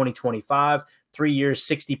out in 2025, 3 years,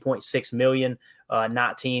 60.6 million,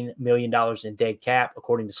 $19 million in dead cap,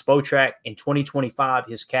 according to Spotrac. In 2025,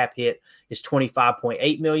 his cap hit is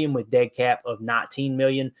 25.8 million with dead cap of 19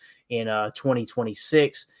 million. In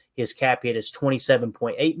 2026, his cap hit is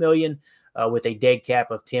 27.8 million. With a dead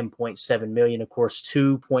cap of 10.7 million. Of course,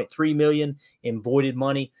 2.3 million in voided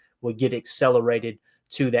money would get accelerated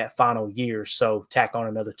to that final year. So tack on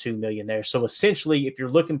another 2 million there. So essentially, if you're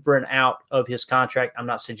looking for an out of his contract, I'm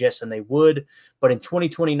not suggesting they would, but in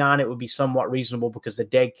 2029, it would be somewhat reasonable because the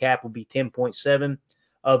dead cap would be 10.7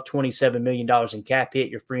 of $27 million in cap hit.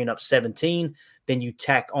 You're freeing up 17. Then you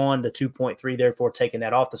tack on the 2.3, therefore taking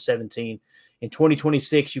that off the 17. In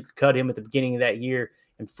 2026, you could cut him at the beginning of that year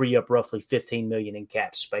and free up roughly $15 million in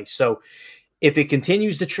cap space. So if it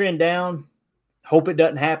continues to trend down, hope it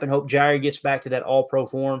doesn't happen. Hope Jair gets back to that all-pro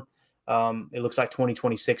form. It looks like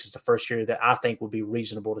 2026 is the first year that I think would be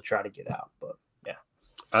reasonable to try to get out. But yeah,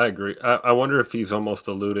 I agree. I wonder if he's almost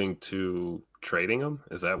alluding to trading him.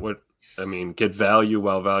 Is that what I mean? Get value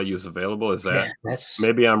while value is available. Is that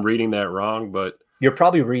maybe I'm reading that wrong? But you're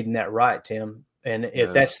probably reading that right, Tim. And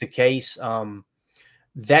if that's the case,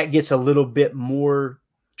 that gets a little bit more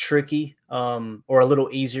tricky, or a little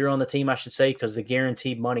easier on the team, I should say, because the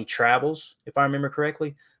guaranteed money travels, if I remember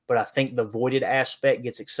correctly. But I think the voided aspect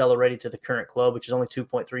gets accelerated to the current club, which is only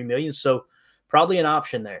 $2.3 million. So probably an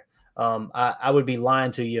option there. I would be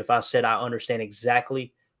lying to you if I said I understand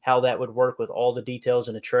exactly how that would work with all the details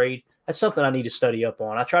in a trade. That's something I need to study up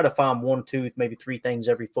on. I try to find 1, 2, maybe 3 things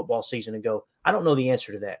every football season and go, I don't know the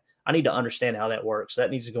answer to that. I need to understand how that works.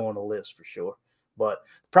 That needs to go on the list for sure. But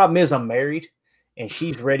the problem is I'm married, and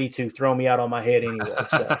she's ready to throw me out on my head anyway.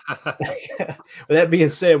 So. With that being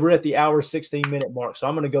said, we're at the hour 16-minute mark, so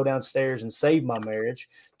I'm going to go downstairs and save my marriage.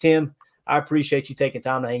 Tim, I appreciate you taking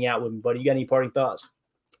time to hang out with me, buddy. You got any parting thoughts?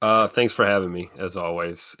 Thanks for having me, as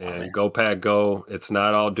always. And go Pack, go. It's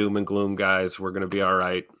not all doom and gloom, guys. We're going to be all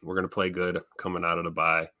right. We're going to play good coming out of the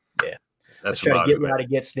bye. Yeah. Let's try to get right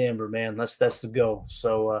against Denver, man. That's the goal.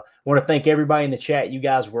 So I want to thank everybody in the chat. You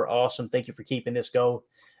guys were awesome. Thank you for keeping this going.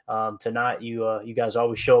 Tonight, you guys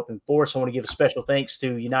always show up in force. I want to give a special thanks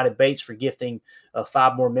to United Baits for gifting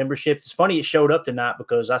 5 more memberships. It's funny it showed up tonight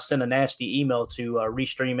because I sent a nasty email to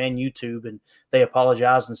Restream and YouTube, and they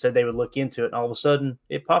apologized and said they would look into it. And all of a sudden,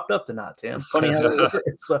 it popped up tonight, Tim. Funny how it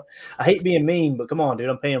works. So, I hate being mean, but come on, dude.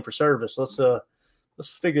 I'm paying for service. Let's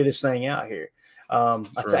figure this thing out here. I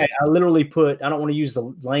literally put – I don't want to use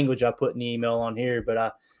the language I put in the email on here, but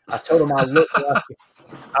I told them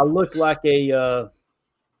I looked like an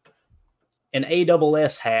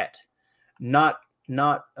ASS hat, not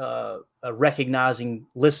recognizing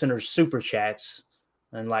listeners' super chats,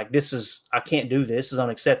 and like I can't do this. This is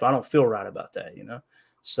unacceptable. I don't feel right about that,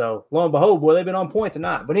 So lo and behold, boy, they've been on point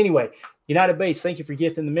tonight. But anyway, United Base, thank you for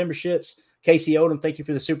gifting the memberships. Casey Odom, thank you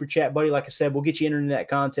for the super chat, buddy. Like I said, we'll get you entered in that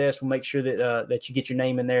contest. We'll make sure that you get your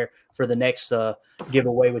name in there for the next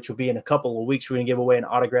giveaway, which will be in a couple of weeks. We're going to give away an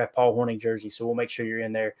autographed Paul Hornung jersey, so we'll make sure you're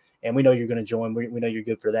in there. And we know you're going to join. We know you're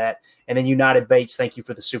good for that. And then United Bates, thank you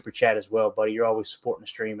for the super chat as well, buddy. You're always supporting the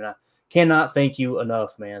stream, and I cannot thank you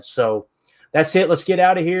enough, man. So that's it. Let's get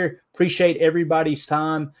out of here. Appreciate everybody's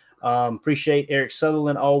time. Appreciate Eric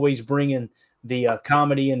Sutherland always bringing the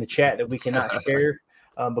comedy in the chat that we cannot share.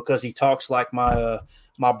 Because he talks like my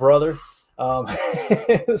brother.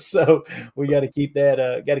 So we got to keep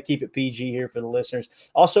that, got to keep it PG here for the listeners.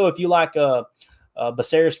 Also, if you like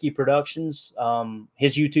Basarski Productions,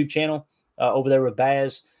 his YouTube channel over there with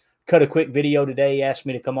Baz, cut a quick video today, asked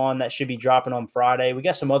me to come on. That should be dropping on Friday. We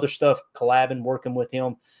got some other stuff collabing, working with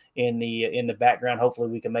him in the background.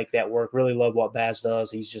 Hopefully we can make that work. Really love what Baz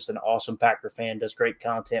does. He's just an awesome Packer fan, does great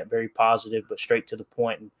content, very positive, but straight to the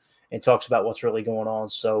point, and talks about what's really going on.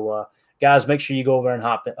 So, guys, make sure you go over and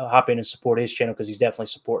hop in and support his channel because he's definitely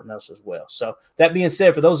supporting us as well. So, that being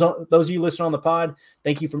said, for those of you listening on the pod,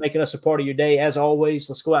 thank you for making us a part of your day. As always,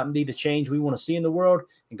 let's go out and be the change we want to see in the world,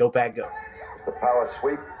 and go Pack, go. The power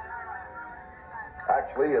sweep.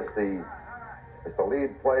 Actually, it's the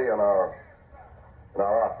lead play in our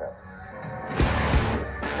offense.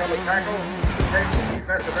 Tell the tackle, take the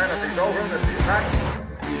defensive end if he's over him. If he's not,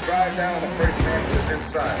 you drive down the first man who is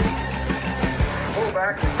inside. Pull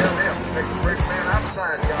back and tell him to take the first man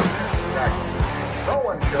outside the offensive tackle. No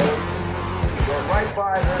one goes. Go right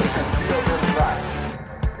by them and field inside.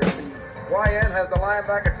 If the YN has the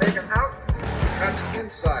linebacker taken out, he cuts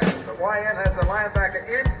inside. If the YN has the linebacker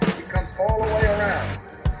in, he comes all the way around.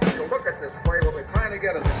 If you look at this play, what we're trying to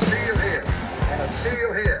get is a seal here and a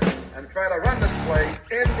seal here, and try to run this play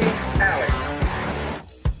in the alley.